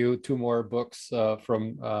here for you 2 more books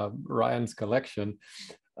from Ryan's collection.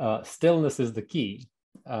 Stillness is the Key.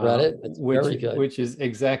 Read it. It's very good. Which is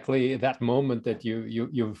exactly that moment that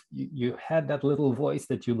you had that little voice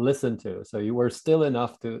that you listened to, so you were still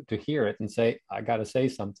enough to hear it and say, I got to say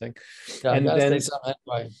something. Yeah, and then say something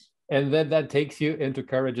anyway. And then that takes you into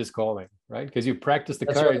Courage is Calling, right? Because you practice the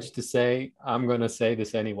courage to say, I'm going to say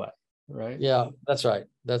this anyway, right? Yeah, that's right.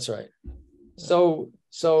 That's right.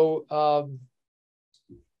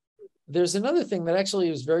 There's another thing that actually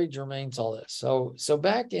is very germane to all this. So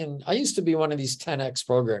back in, I used to be one of these 10x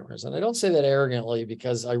programmers, and I don't say that arrogantly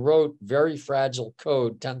because I wrote very fragile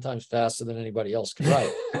code 10 times faster than anybody else could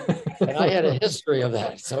write. And I had a history of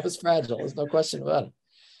that. So it was fragile. There's no question about it.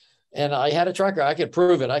 And I had a tracker. I could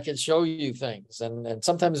prove it. I could show you things. And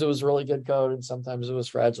sometimes it was really good code and sometimes it was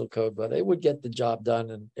fragile code, but it would get the job done.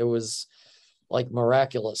 And it was like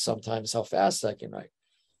miraculous sometimes how fast I can write.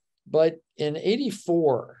 But in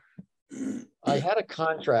 84, I had a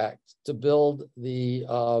contract to build the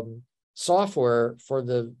software for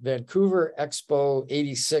the Vancouver Expo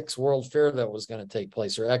 86 World Fair that was going to take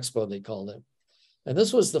place, or Expo, they called it. And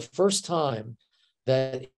this was the first time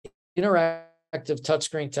that interactive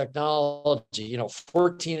touchscreen technology,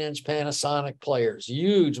 14-inch Panasonic players,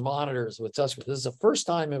 huge monitors with touchscreen. This is the first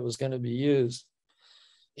time it was going to be used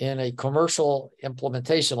in a commercial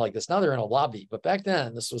implementation like this. Now they're in a lobby, but back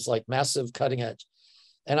then this was like massive cutting edge.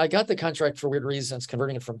 And I got the contract for weird reasons,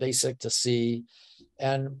 converting it from BASIC to C.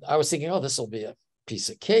 And I was thinking, oh, this will be a piece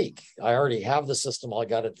of cake. I already have the system. All I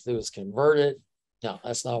got to do is convert it. No,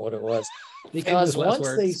 that's not what it was. Because once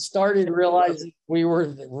they started realizing we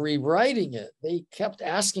were rewriting it, they kept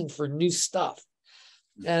asking for new stuff.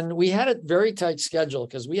 And we had a very tight schedule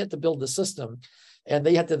because we had to build the system, and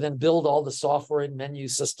they had to then build all the software and menu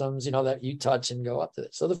systems, you know, that you touch and go up to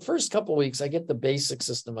it. So the first couple of weeks, I get the basic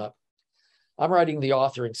system up. I'm writing the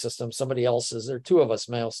authoring system. Somebody else is, there are two of us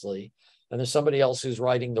mostly, and there's somebody else who's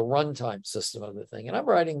writing the runtime system of the thing. And I'm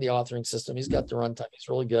writing the authoring system. He's got the runtime. He's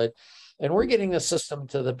really good. And we're getting the system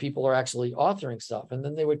to the people who are actually authoring stuff. And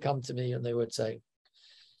then they would come to me and they would say,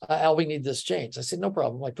 Al, we need this change. I said, no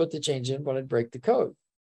problem. I put the change in, but I'd break the code.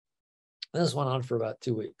 And this went on for about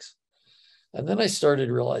 2 weeks. And then I started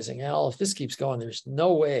realizing, Al, if this keeps going, there's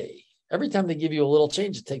no way. Every time they give you a little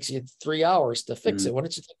change, it takes you 3 hours to fix it. When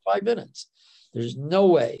it should take 5 minutes. There's no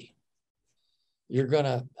way you're going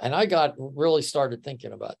to, and I got really started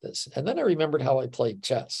thinking about this. And then I remembered how I played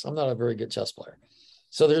chess. I'm not a very good chess player.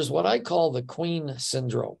 So there's what I call the queen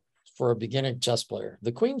syndrome for a beginning chess player.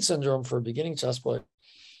 The queen syndrome for a beginning chess player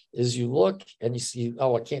is you look and you see,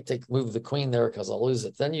 oh, I can't move the queen there because I'll lose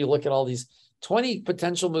it. Then you look at all these 20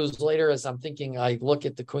 potential moves later as I'm thinking, I look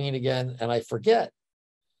at the queen again and I forget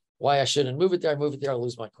why I shouldn't move it there. I move it there, I'll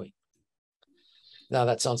lose my queen. Now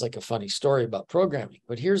that sounds like a funny story about programming,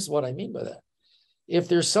 but here's what I mean by that. If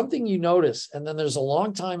there's something you notice and then there's a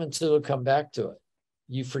long time until you come back to it,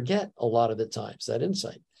 you forget a lot of the times that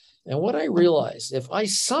insight. And what I realized, if I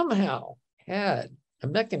somehow had a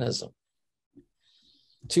mechanism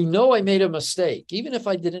to know I made a mistake, even if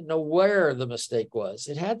I didn't know where the mistake was,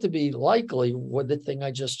 it had to be likely what the thing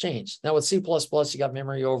I just changed. Now with C++, you got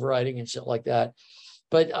memory overriding and shit like that.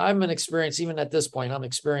 But I'm an experienced, even at this point, I'm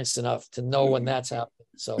experienced enough to know when that's happening.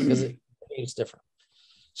 So, because it's different.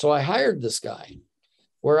 So I hired this guy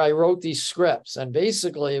where I wrote these scripts, and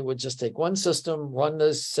basically it would just take one system, run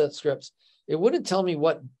those set scripts. It wouldn't tell me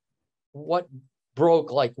what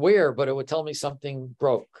broke, like where, but it would tell me something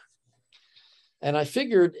broke. And I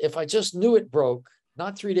figured if I just knew it broke,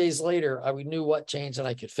 not 3 days later, I knew what changed and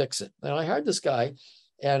I could fix it. And I hired this guy,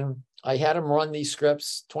 and I had him run these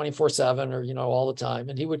scripts 24/7 or, you know, all the time.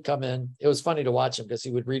 And he would come in. It was funny to watch him because he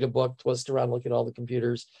would read a book, twist around, look at all the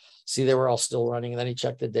computers, see they were all still running. And then he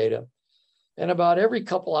checked the data. And about every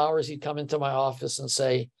couple hours, he'd come into my office and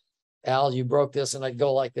say, Al, you broke this. And I'd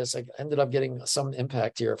go like this. I ended up getting some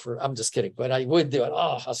impact here I'm just kidding, but I would do it.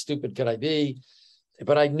 Oh, how stupid could I be?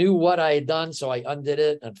 But I knew what I had done. So I undid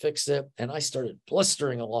it and fixed it. And I started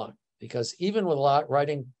blistering along because even with a lot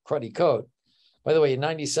writing cruddy code, by the way, in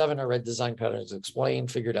 97, I read Design Patterns Explained,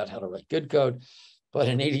 figured out how to write good code. But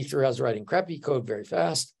in 83, I was writing crappy code very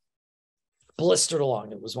fast, blistered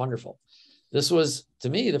along. It was wonderful. This was, to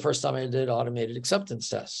me, the first time I did automated acceptance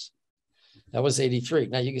tests. That was 83.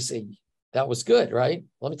 Now you can say that was good, right?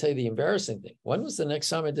 Let me tell you the embarrassing thing. When was the next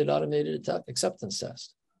time I did automated acceptance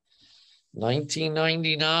test?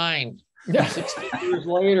 1999, 16 years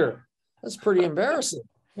later. That's pretty embarrassing.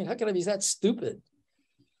 I mean, how can I be that stupid?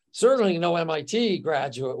 Certainly no MIT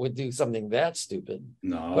graduate would do something that stupid.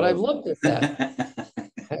 No. But I've looked at that.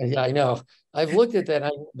 Yeah, I know. I've looked at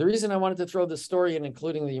that. The reason I wanted to throw this story in,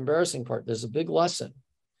 including the embarrassing part, there's a big lesson.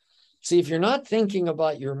 See, if you're not thinking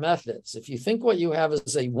about your methods, if you think what you have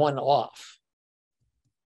is a one-off,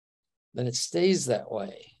 then it stays that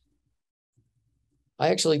way. I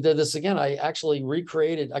actually did this again. I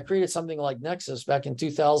created something like Nexus back in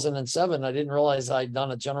 2007. I didn't realize I'd done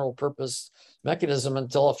a general purpose mechanism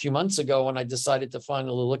until a few months ago when I decided to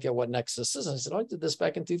finally look at what Nexus is. I said, oh, I did this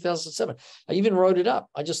back in 2007. I even wrote it up.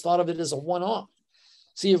 I just thought of it as a one-off.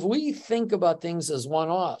 See, if we think about things as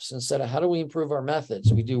one-offs instead of how do we improve our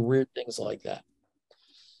methods, we do weird things like that.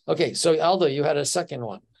 Okay, so Aldo, you had a second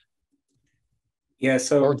one. Yeah,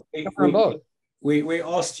 so we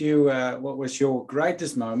asked you what was your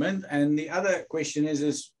greatest moment, and the other question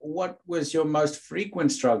is what was your most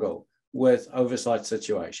frequent struggle with oversight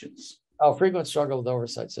situations? Oh, frequent struggle with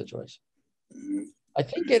oversight situations. I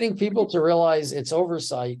think getting people to realize it's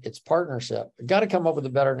oversight, it's partnership. I've got to come up with a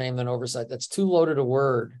better name than oversight. That's too loaded a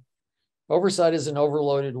word. Oversight is an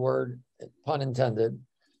overloaded word, pun intended.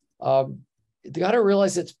 You got to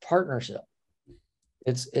realize it's partnership.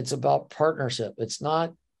 It's about partnership. It's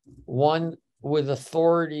not one with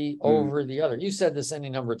authority over the other. You said this any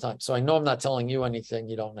number of times, so I know I'm not telling you anything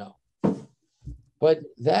you don't know. But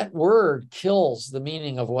that word kills the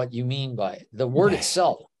meaning of what you mean by it. The word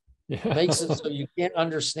itself makes it so you can't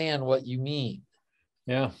understand what you mean.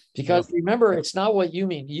 Yeah. Because remember, it's not what you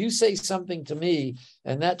mean. You say something to me,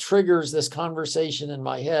 and that triggers this conversation in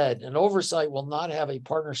my head. And oversight will not have a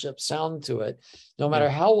partnership sound to it, no matter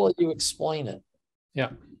how well you explain it.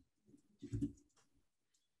 Yeah.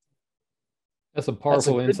 That's a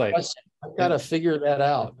powerful insight. Question. I've got to figure that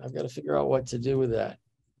out. I've got to figure out what to do with that.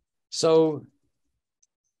 So,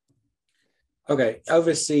 okay,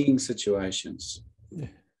 overseeing situations.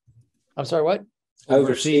 I'm sorry, what?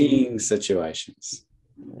 Overseeing situations.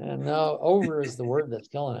 And no, over is the word that's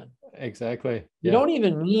killing it. Exactly. You don't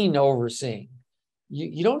even mean overseeing.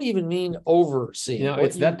 You don't even mean overseeing. You know,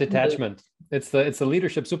 it's that detachment. It's the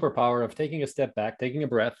leadership superpower of taking a step back, taking a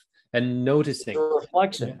breath, and noticing.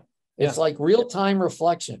 Reflection. It's like real-time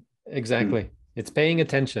reflection. Exactly. It's paying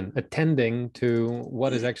attention, attending to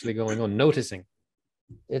what is actually going on, noticing.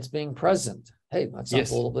 It's being present. Hey, that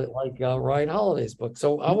sounds a little bit like Ryan Holiday's book.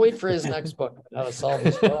 So I'll wait for his next book, How to Solve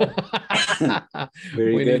This Problem.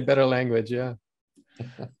 We need better language, yeah.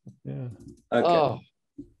 Yeah. Okay.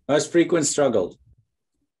 Most frequent struggles.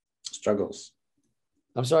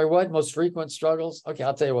 I'm sorry, what? Most frequent struggles? Okay,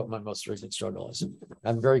 I'll tell you what my most frequent struggle is.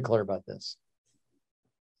 I'm very clear about this.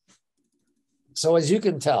 So as you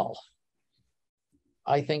can tell,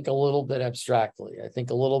 I think a little bit abstractly. I think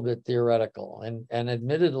a little bit theoretical. And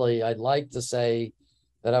admittedly, I'd like to say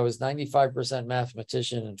that I was 95%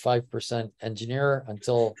 mathematician and 5% engineer and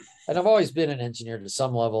I've always been an engineer to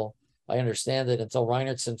some level. I understand it until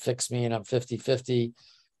Reinertsen fixed me and I'm 50-50.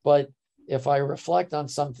 But if I reflect on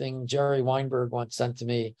something Jerry Weinberg once sent to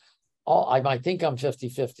me, I might think I'm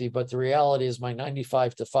 50-50, but the reality is my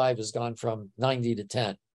 95 to 5 has gone from 90 to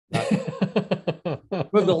 10.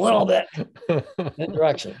 Moved a little bit in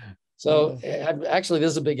direction. So actually,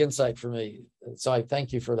 this is a big insight for me. So I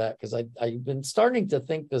thank you for that, because I've been starting to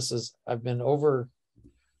think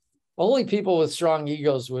only people with strong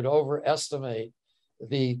egos would overestimate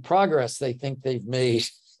the progress they think they've made.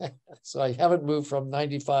 So I haven't moved from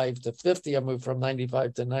 95 to 50. I moved from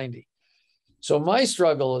 95 to 90. So my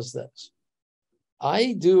struggle is this.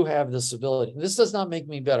 I do have this ability. This does not make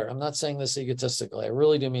me better. I'm not saying this egotistically. I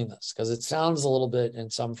really do mean this, because it sounds a little bit in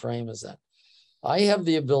some frame as that. I have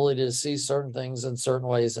the ability to see certain things in certain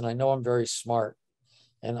ways, and I know I'm very smart.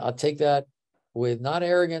 And I'll take that with not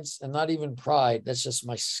arrogance and not even pride. That's just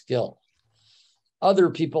my skill. Other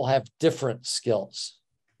people have different skills.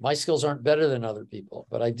 My skills aren't better than other people,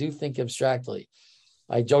 but I do think abstractly.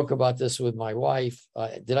 I joke about this with my wife.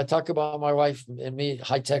 Did I talk about my wife and me,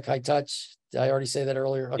 high tech, high touch? Did I already say that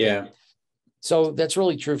earlier? Okay. Yeah. So that's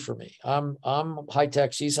really true for me. I'm high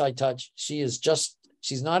tech. She's high touch. She's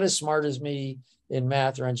not as smart as me in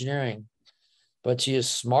math or engineering, but she is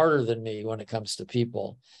smarter than me when it comes to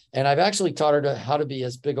people. And I've actually taught her how to be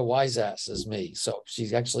as big a wise ass as me. So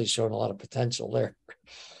she's actually shown a lot of potential there.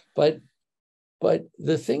 But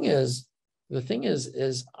the thing is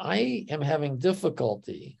I am having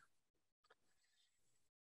difficulty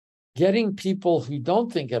getting people who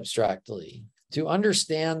don't think abstractly to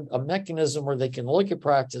understand a mechanism where they can look at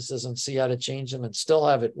practices and see how to change them and still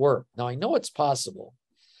have it work. Now, I know it's possible,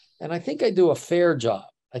 and I think I do a fair job.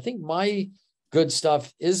 I think my good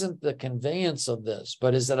stuff isn't the conveyance of this,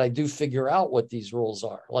 but is that I do figure out what these rules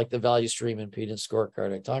are, like the value stream impedance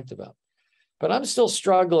scorecard I talked about. But I'm still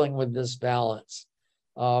struggling with this balance.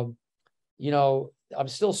 I'm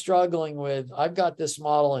still struggling with, I've got this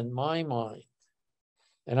model in my mind,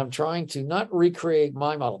 and I'm trying to not recreate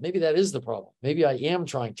my model. Maybe that is the problem. Maybe I am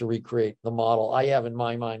trying to recreate the model I have in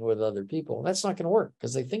my mind with other people. And that's not going to work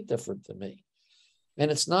because they think different than me.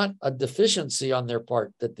 And it's not a deficiency on their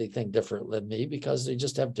part that they think different than me, because they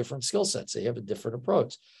just have different skill sets. They have a different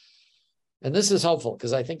approach. And this is helpful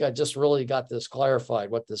because I think I just really got this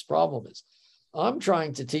clarified, what this problem is. I'm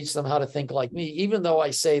trying to teach them how to think like me, even though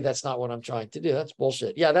I say that's not what I'm trying to do. That's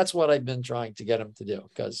bullshit. Yeah, that's what I've been trying to get them to do,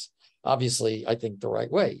 because obviously I think the right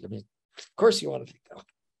way. I mean, of course you want to think that way.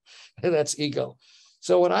 That's ego.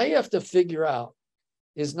 So what I have to figure out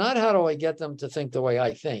is not how do I get them to think the way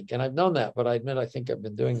I think. And I've known that, but I admit I think I've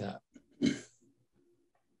been doing that.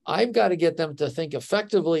 I've got to get them to think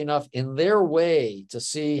effectively enough in their way to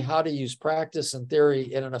see how to use practice and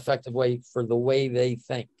theory in an effective way for the way they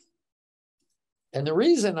think. And the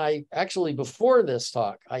reason I actually, before this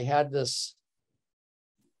talk, I had this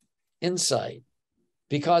insight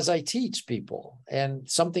because I teach people, and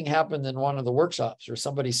something happened in one of the workshops or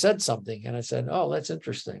somebody said something and I said, oh, that's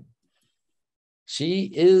interesting.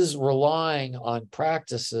 She is relying on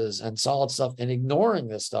practices and solid stuff and ignoring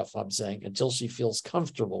this stuff I'm saying until she feels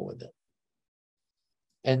comfortable with it.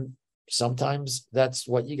 And sometimes that's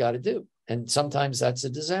what you got to do. And sometimes that's a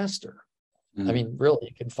disaster. I mean, really,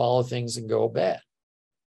 you can follow things and go bad.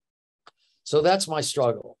 So that's my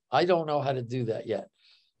struggle. I don't know how to do that yet.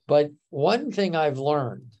 But one thing I've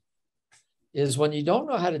learned is when you don't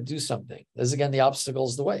know how to do something, as again, the obstacle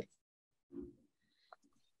is the way.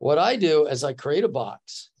 What I do is I create a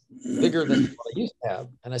box bigger than what I used to have,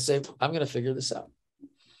 and I say, I'm going to figure this out.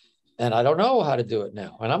 And I don't know how to do it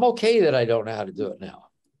now. And I'm okay that I don't know how to do it now.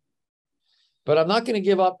 But I'm not going to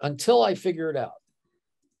give up until I figure it out.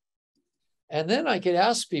 And then I could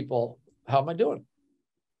ask people, how am I doing?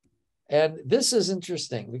 And this is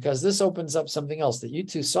interesting because this opens up something else that you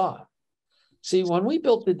two saw. See, when we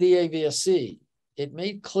built the DAVSC, it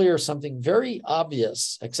made clear something very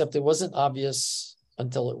obvious, except it wasn't obvious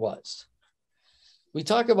until it was. We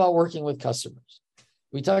talk about working with customers.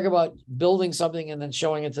 We talk about building something and then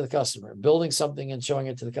showing it to the customer, building something and showing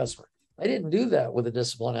it to the customer. I didn't do that with a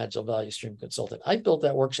Discipline Agile Value Stream Consultant. I built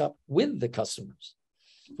that workshop with the customers.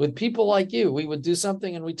 With people like you, we would do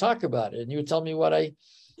something and we talk about it. And you would tell me what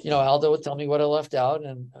Aldo would tell me what I left out,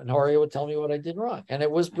 and Horia would tell me what I did wrong. And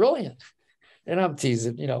it was brilliant. And I'm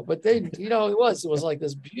teasing, but they, it was like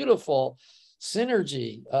this beautiful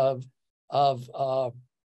synergy of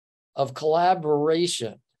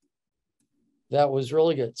collaboration that was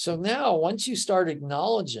really good. So now once you start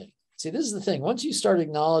acknowledging, see, this is the thing, once you start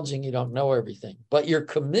acknowledging you don't know everything, but you're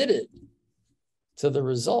committed to the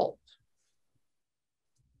result,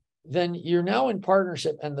 then you're now in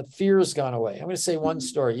partnership and the fear's gone away. I'm going to say one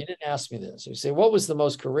story. You didn't ask me this. You say, what was the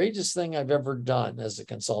most courageous thing I've ever done as a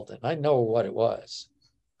consultant? I know what it was.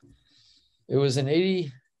 It was in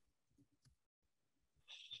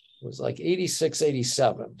 86,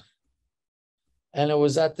 87. And it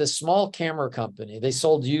was at this small camera company. They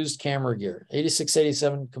sold used camera gear. 86,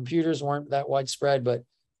 87, computers weren't that widespread, but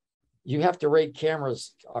you have to rate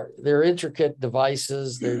cameras. They're intricate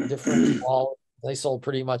devices. They're different quality. They sold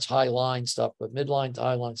pretty much high line stuff, but midline to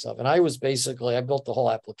high line stuff. And I built the whole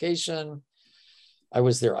application. I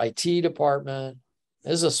was their IT department.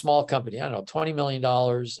 This is a small company, I don't know, $20 million.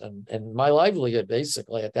 And my livelihood,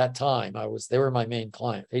 basically, at that time, they were my main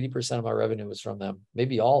client. 80% of my revenue was from them,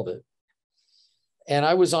 maybe all of it. And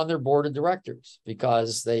I was on their board of directors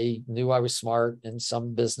because they knew I was smart in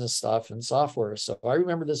some business stuff and software. So I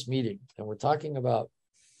remember this meeting, and we're talking about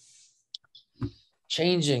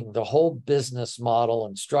changing the whole business model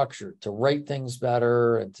and structure to rate things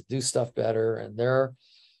better and to do stuff better. And they're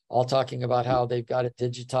all talking about how they've got it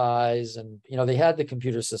digitized. And, they had the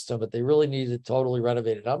computer system, but they really needed it totally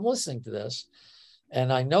renovated. I'm listening to this,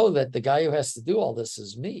 and I know that the guy who has to do all this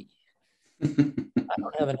is me. I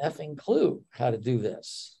don't have an effing clue how to do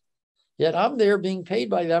this. Yet I'm there being paid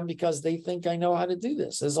by them because they think I know how to do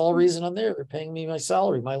this. There's all reason I'm there. They're paying me my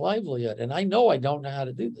salary, my livelihood. And I know I don't know how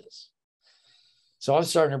to do this. So I'm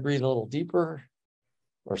starting to breathe a little deeper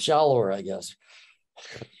or shallower, I guess,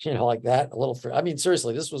 like that a little.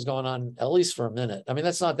 Seriously, this was going on at least for a minute.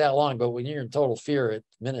 That's not that long, but when you're in total fear, a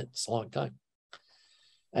minute's a long time.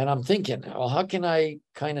 And I'm thinking, well, how can I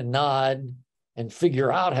kind of nod and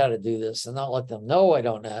figure out how to do this and not let them know I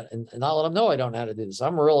don't know, and not let them know I don't know how to do this.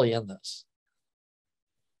 I'm really in this.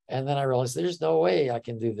 And then I realized there's no way I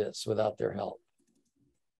can do this without their help.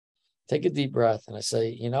 Take a deep breath, and I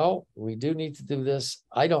say, we do need to do this.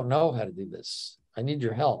 I don't know how to do this. I need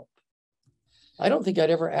your help. I don't think I'd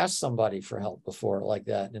ever asked somebody for help before like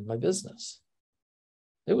that in my business.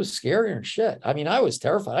 It was scary and shit. I was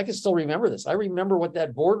terrified. I can still remember this. I remember what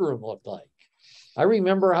that boardroom looked like. I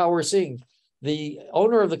remember how we're seeing the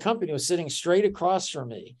owner of the company was sitting straight across from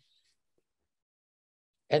me.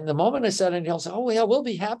 And the moment I sat in, he'll say, oh, yeah, we'll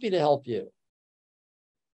be happy to help you.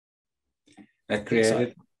 That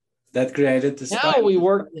created the Now we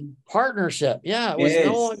worked in partnership. Yeah, it was Yes.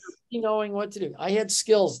 no longer me knowing what to do. I had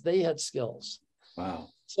skills. They had skills. Wow.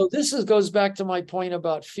 So this goes back to my point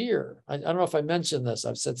about fear. I don't know if I mentioned this.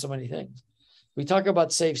 I've said so many things. We talk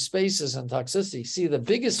about safe spaces and toxicity. See, the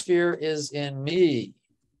biggest fear is in me.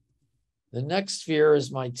 The next fear is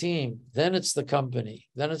my team. Then it's the company.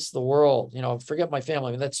 Then it's the world. Forget my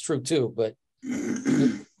family. That's true too. But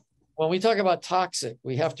when we talk about toxic,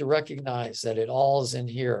 we have to recognize that it all is in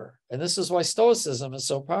here. And this is why Stoicism is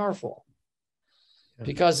so powerful,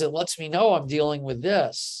 because it lets me know I'm dealing with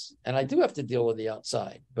this. And I do have to deal with the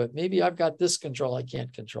outside, but maybe I've got this control. I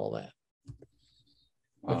can't control that.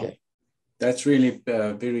 Wow. Okay. That's really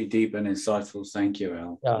very deep and insightful. Thank you,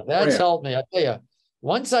 Al. Yeah, that's helped me. I tell you,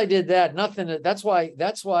 once I did that,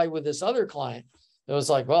 that's why with this other client, it was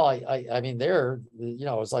like, well, they're,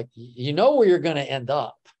 it's like, where you're going to end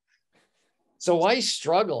up. So why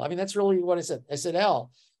struggle? That's really what I said. I said,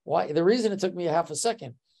 Al, why? The reason it took me a half a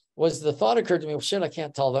second was the thought occurred to me, well, shit, I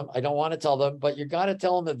can't tell them. I don't want to tell them, but you got to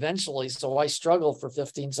tell them eventually. So why struggle for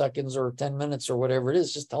 15 seconds or 10 minutes or whatever it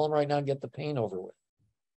is? Just tell them right now and get the pain over with.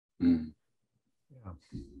 Mm. Yeah.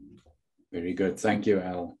 Very good. Thank you,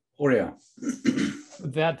 Al. Horia.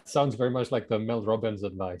 That sounds very much like the Mel Robbins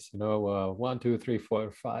advice, 1, 2, 3,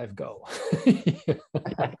 4, 5, go.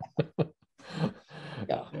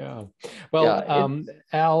 Yeah. Well,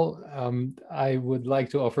 Al, I would like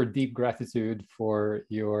to offer deep gratitude for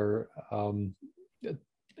your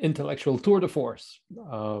intellectual tour de force,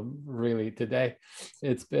 really, today.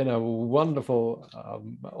 It's been a wonderful,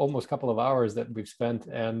 almost couple of hours that we've spent,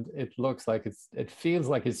 and it looks like it feels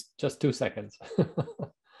like it's just 2 seconds.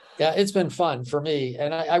 Yeah, it's been fun for me,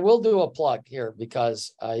 and I will do a plug here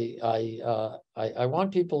because I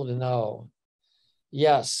want people to know.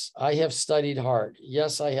 Yes, I have studied hard.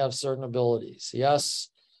 Yes, I have certain abilities. Yes,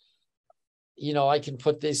 I can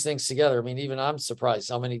put these things together. I mean, even I'm surprised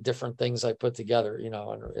how many different things I put together,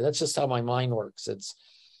 and that's just how my mind works. It's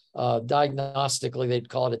diagnostically, they'd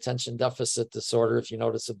call it attention deficit disorder. If you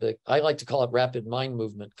notice I like to call it rapid mind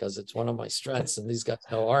movement because it's one of my strengths, and these guys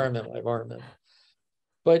know RMM, I have RMM.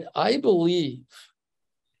 But I believe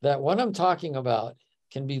that what I'm talking about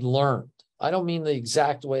can be learned. I don't mean the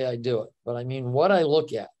exact way I do it, but I mean what I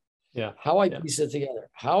look at. Yeah. How I piece it together,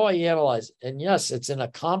 how I analyze it. And yes, it's in a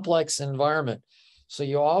complex environment. So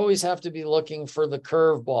you always have to be looking for the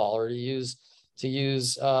curveball, or to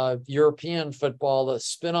use European football, the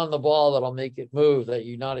spin on the ball that'll make it move that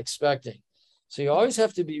you're not expecting. So you always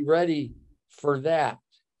have to be ready for that.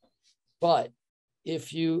 But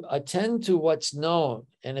if you attend to what's known,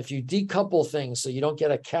 and if you decouple things so you don't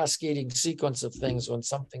get a cascading sequence of things when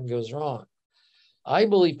something goes wrong, I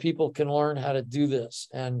believe people can learn how to do this.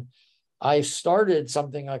 And I started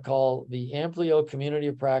something I call the Amplio Community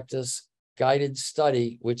of Practice Guided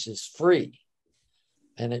Study, which is free.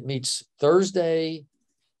 And it meets Thursday,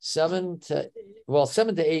 7 to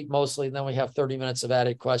 8 mostly. And then we have 30 minutes of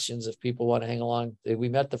added questions if people want to hang along. We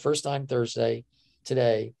met the first time Thursday,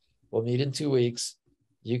 today. We'll meet in 2 weeks.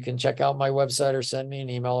 You can check out my website or send me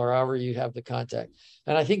an email or however you have the contact.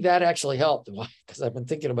 And I think that actually helped, because I've been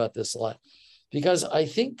thinking about this a lot. Because I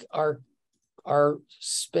think our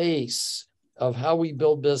space of how we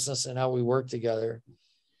build business and how we work together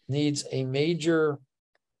needs a major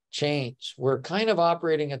change. We're kind of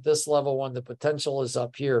operating at this level when the potential is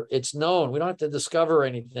up here. It's known. We don't have to discover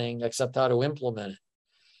anything except how to implement it.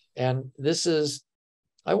 And this is,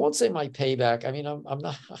 I won't say my payback. I mean, I'm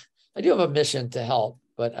not, I do have a mission to help,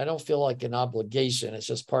 but I don't feel like an obligation. It's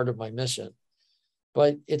just part of my mission.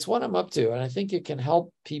 But it's what I'm up to. And I think it can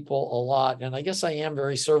help people a lot. And I guess I am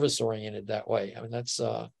very service oriented that way. I mean, that's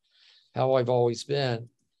how I've always been.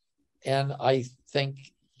 And I think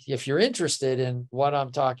if you're interested in what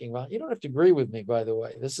I'm talking about, you don't have to agree with me, by the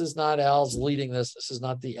way. This is not Al's leading this. This is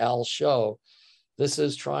not the Al show. This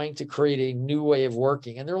is trying to create a new way of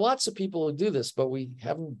working. And there are lots of people who do this, but we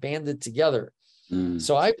haven't banded together.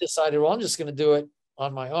 So I've decided, well, I'm just going to do it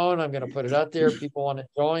on my own. I'm going to put it out there. People want to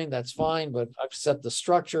join, that's fine. But I've set the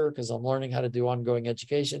structure because I'm learning how to do ongoing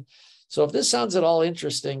education. So if this sounds at all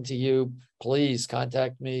interesting to you, please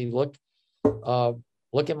contact me. Look at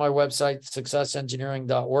my website,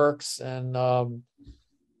 successengineering.works, and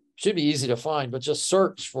should be easy to find, but just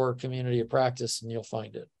search for Community of Practice and you'll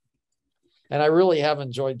find it. And I really have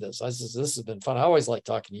enjoyed this. This has been fun. I always like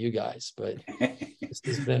talking to you guys, but this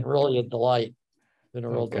has been really a delight. Been a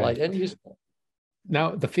real delight and useful.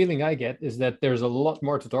 Now, the feeling I get is that there's a lot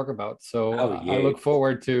more to talk about. So I look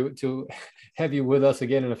forward to have you with us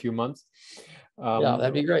again in a few months. Yeah,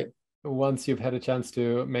 that'd be great. Once you've had a chance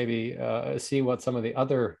to maybe see what some of the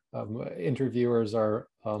other interviewees are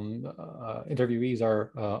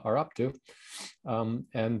up to,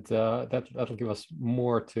 and that'll give us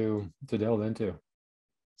more to delve into.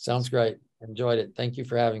 Sounds great. Enjoyed it. Thank you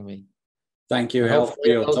for having me. Thank you, Al, for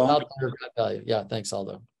your time. Yeah, thanks,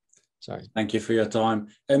 Aldo. Sorry. Thank you for your time.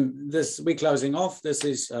 We're closing off. This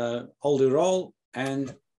is Aldo Roll,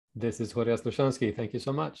 and this is Horace Lushansky. Thank you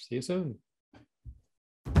so much. See you soon.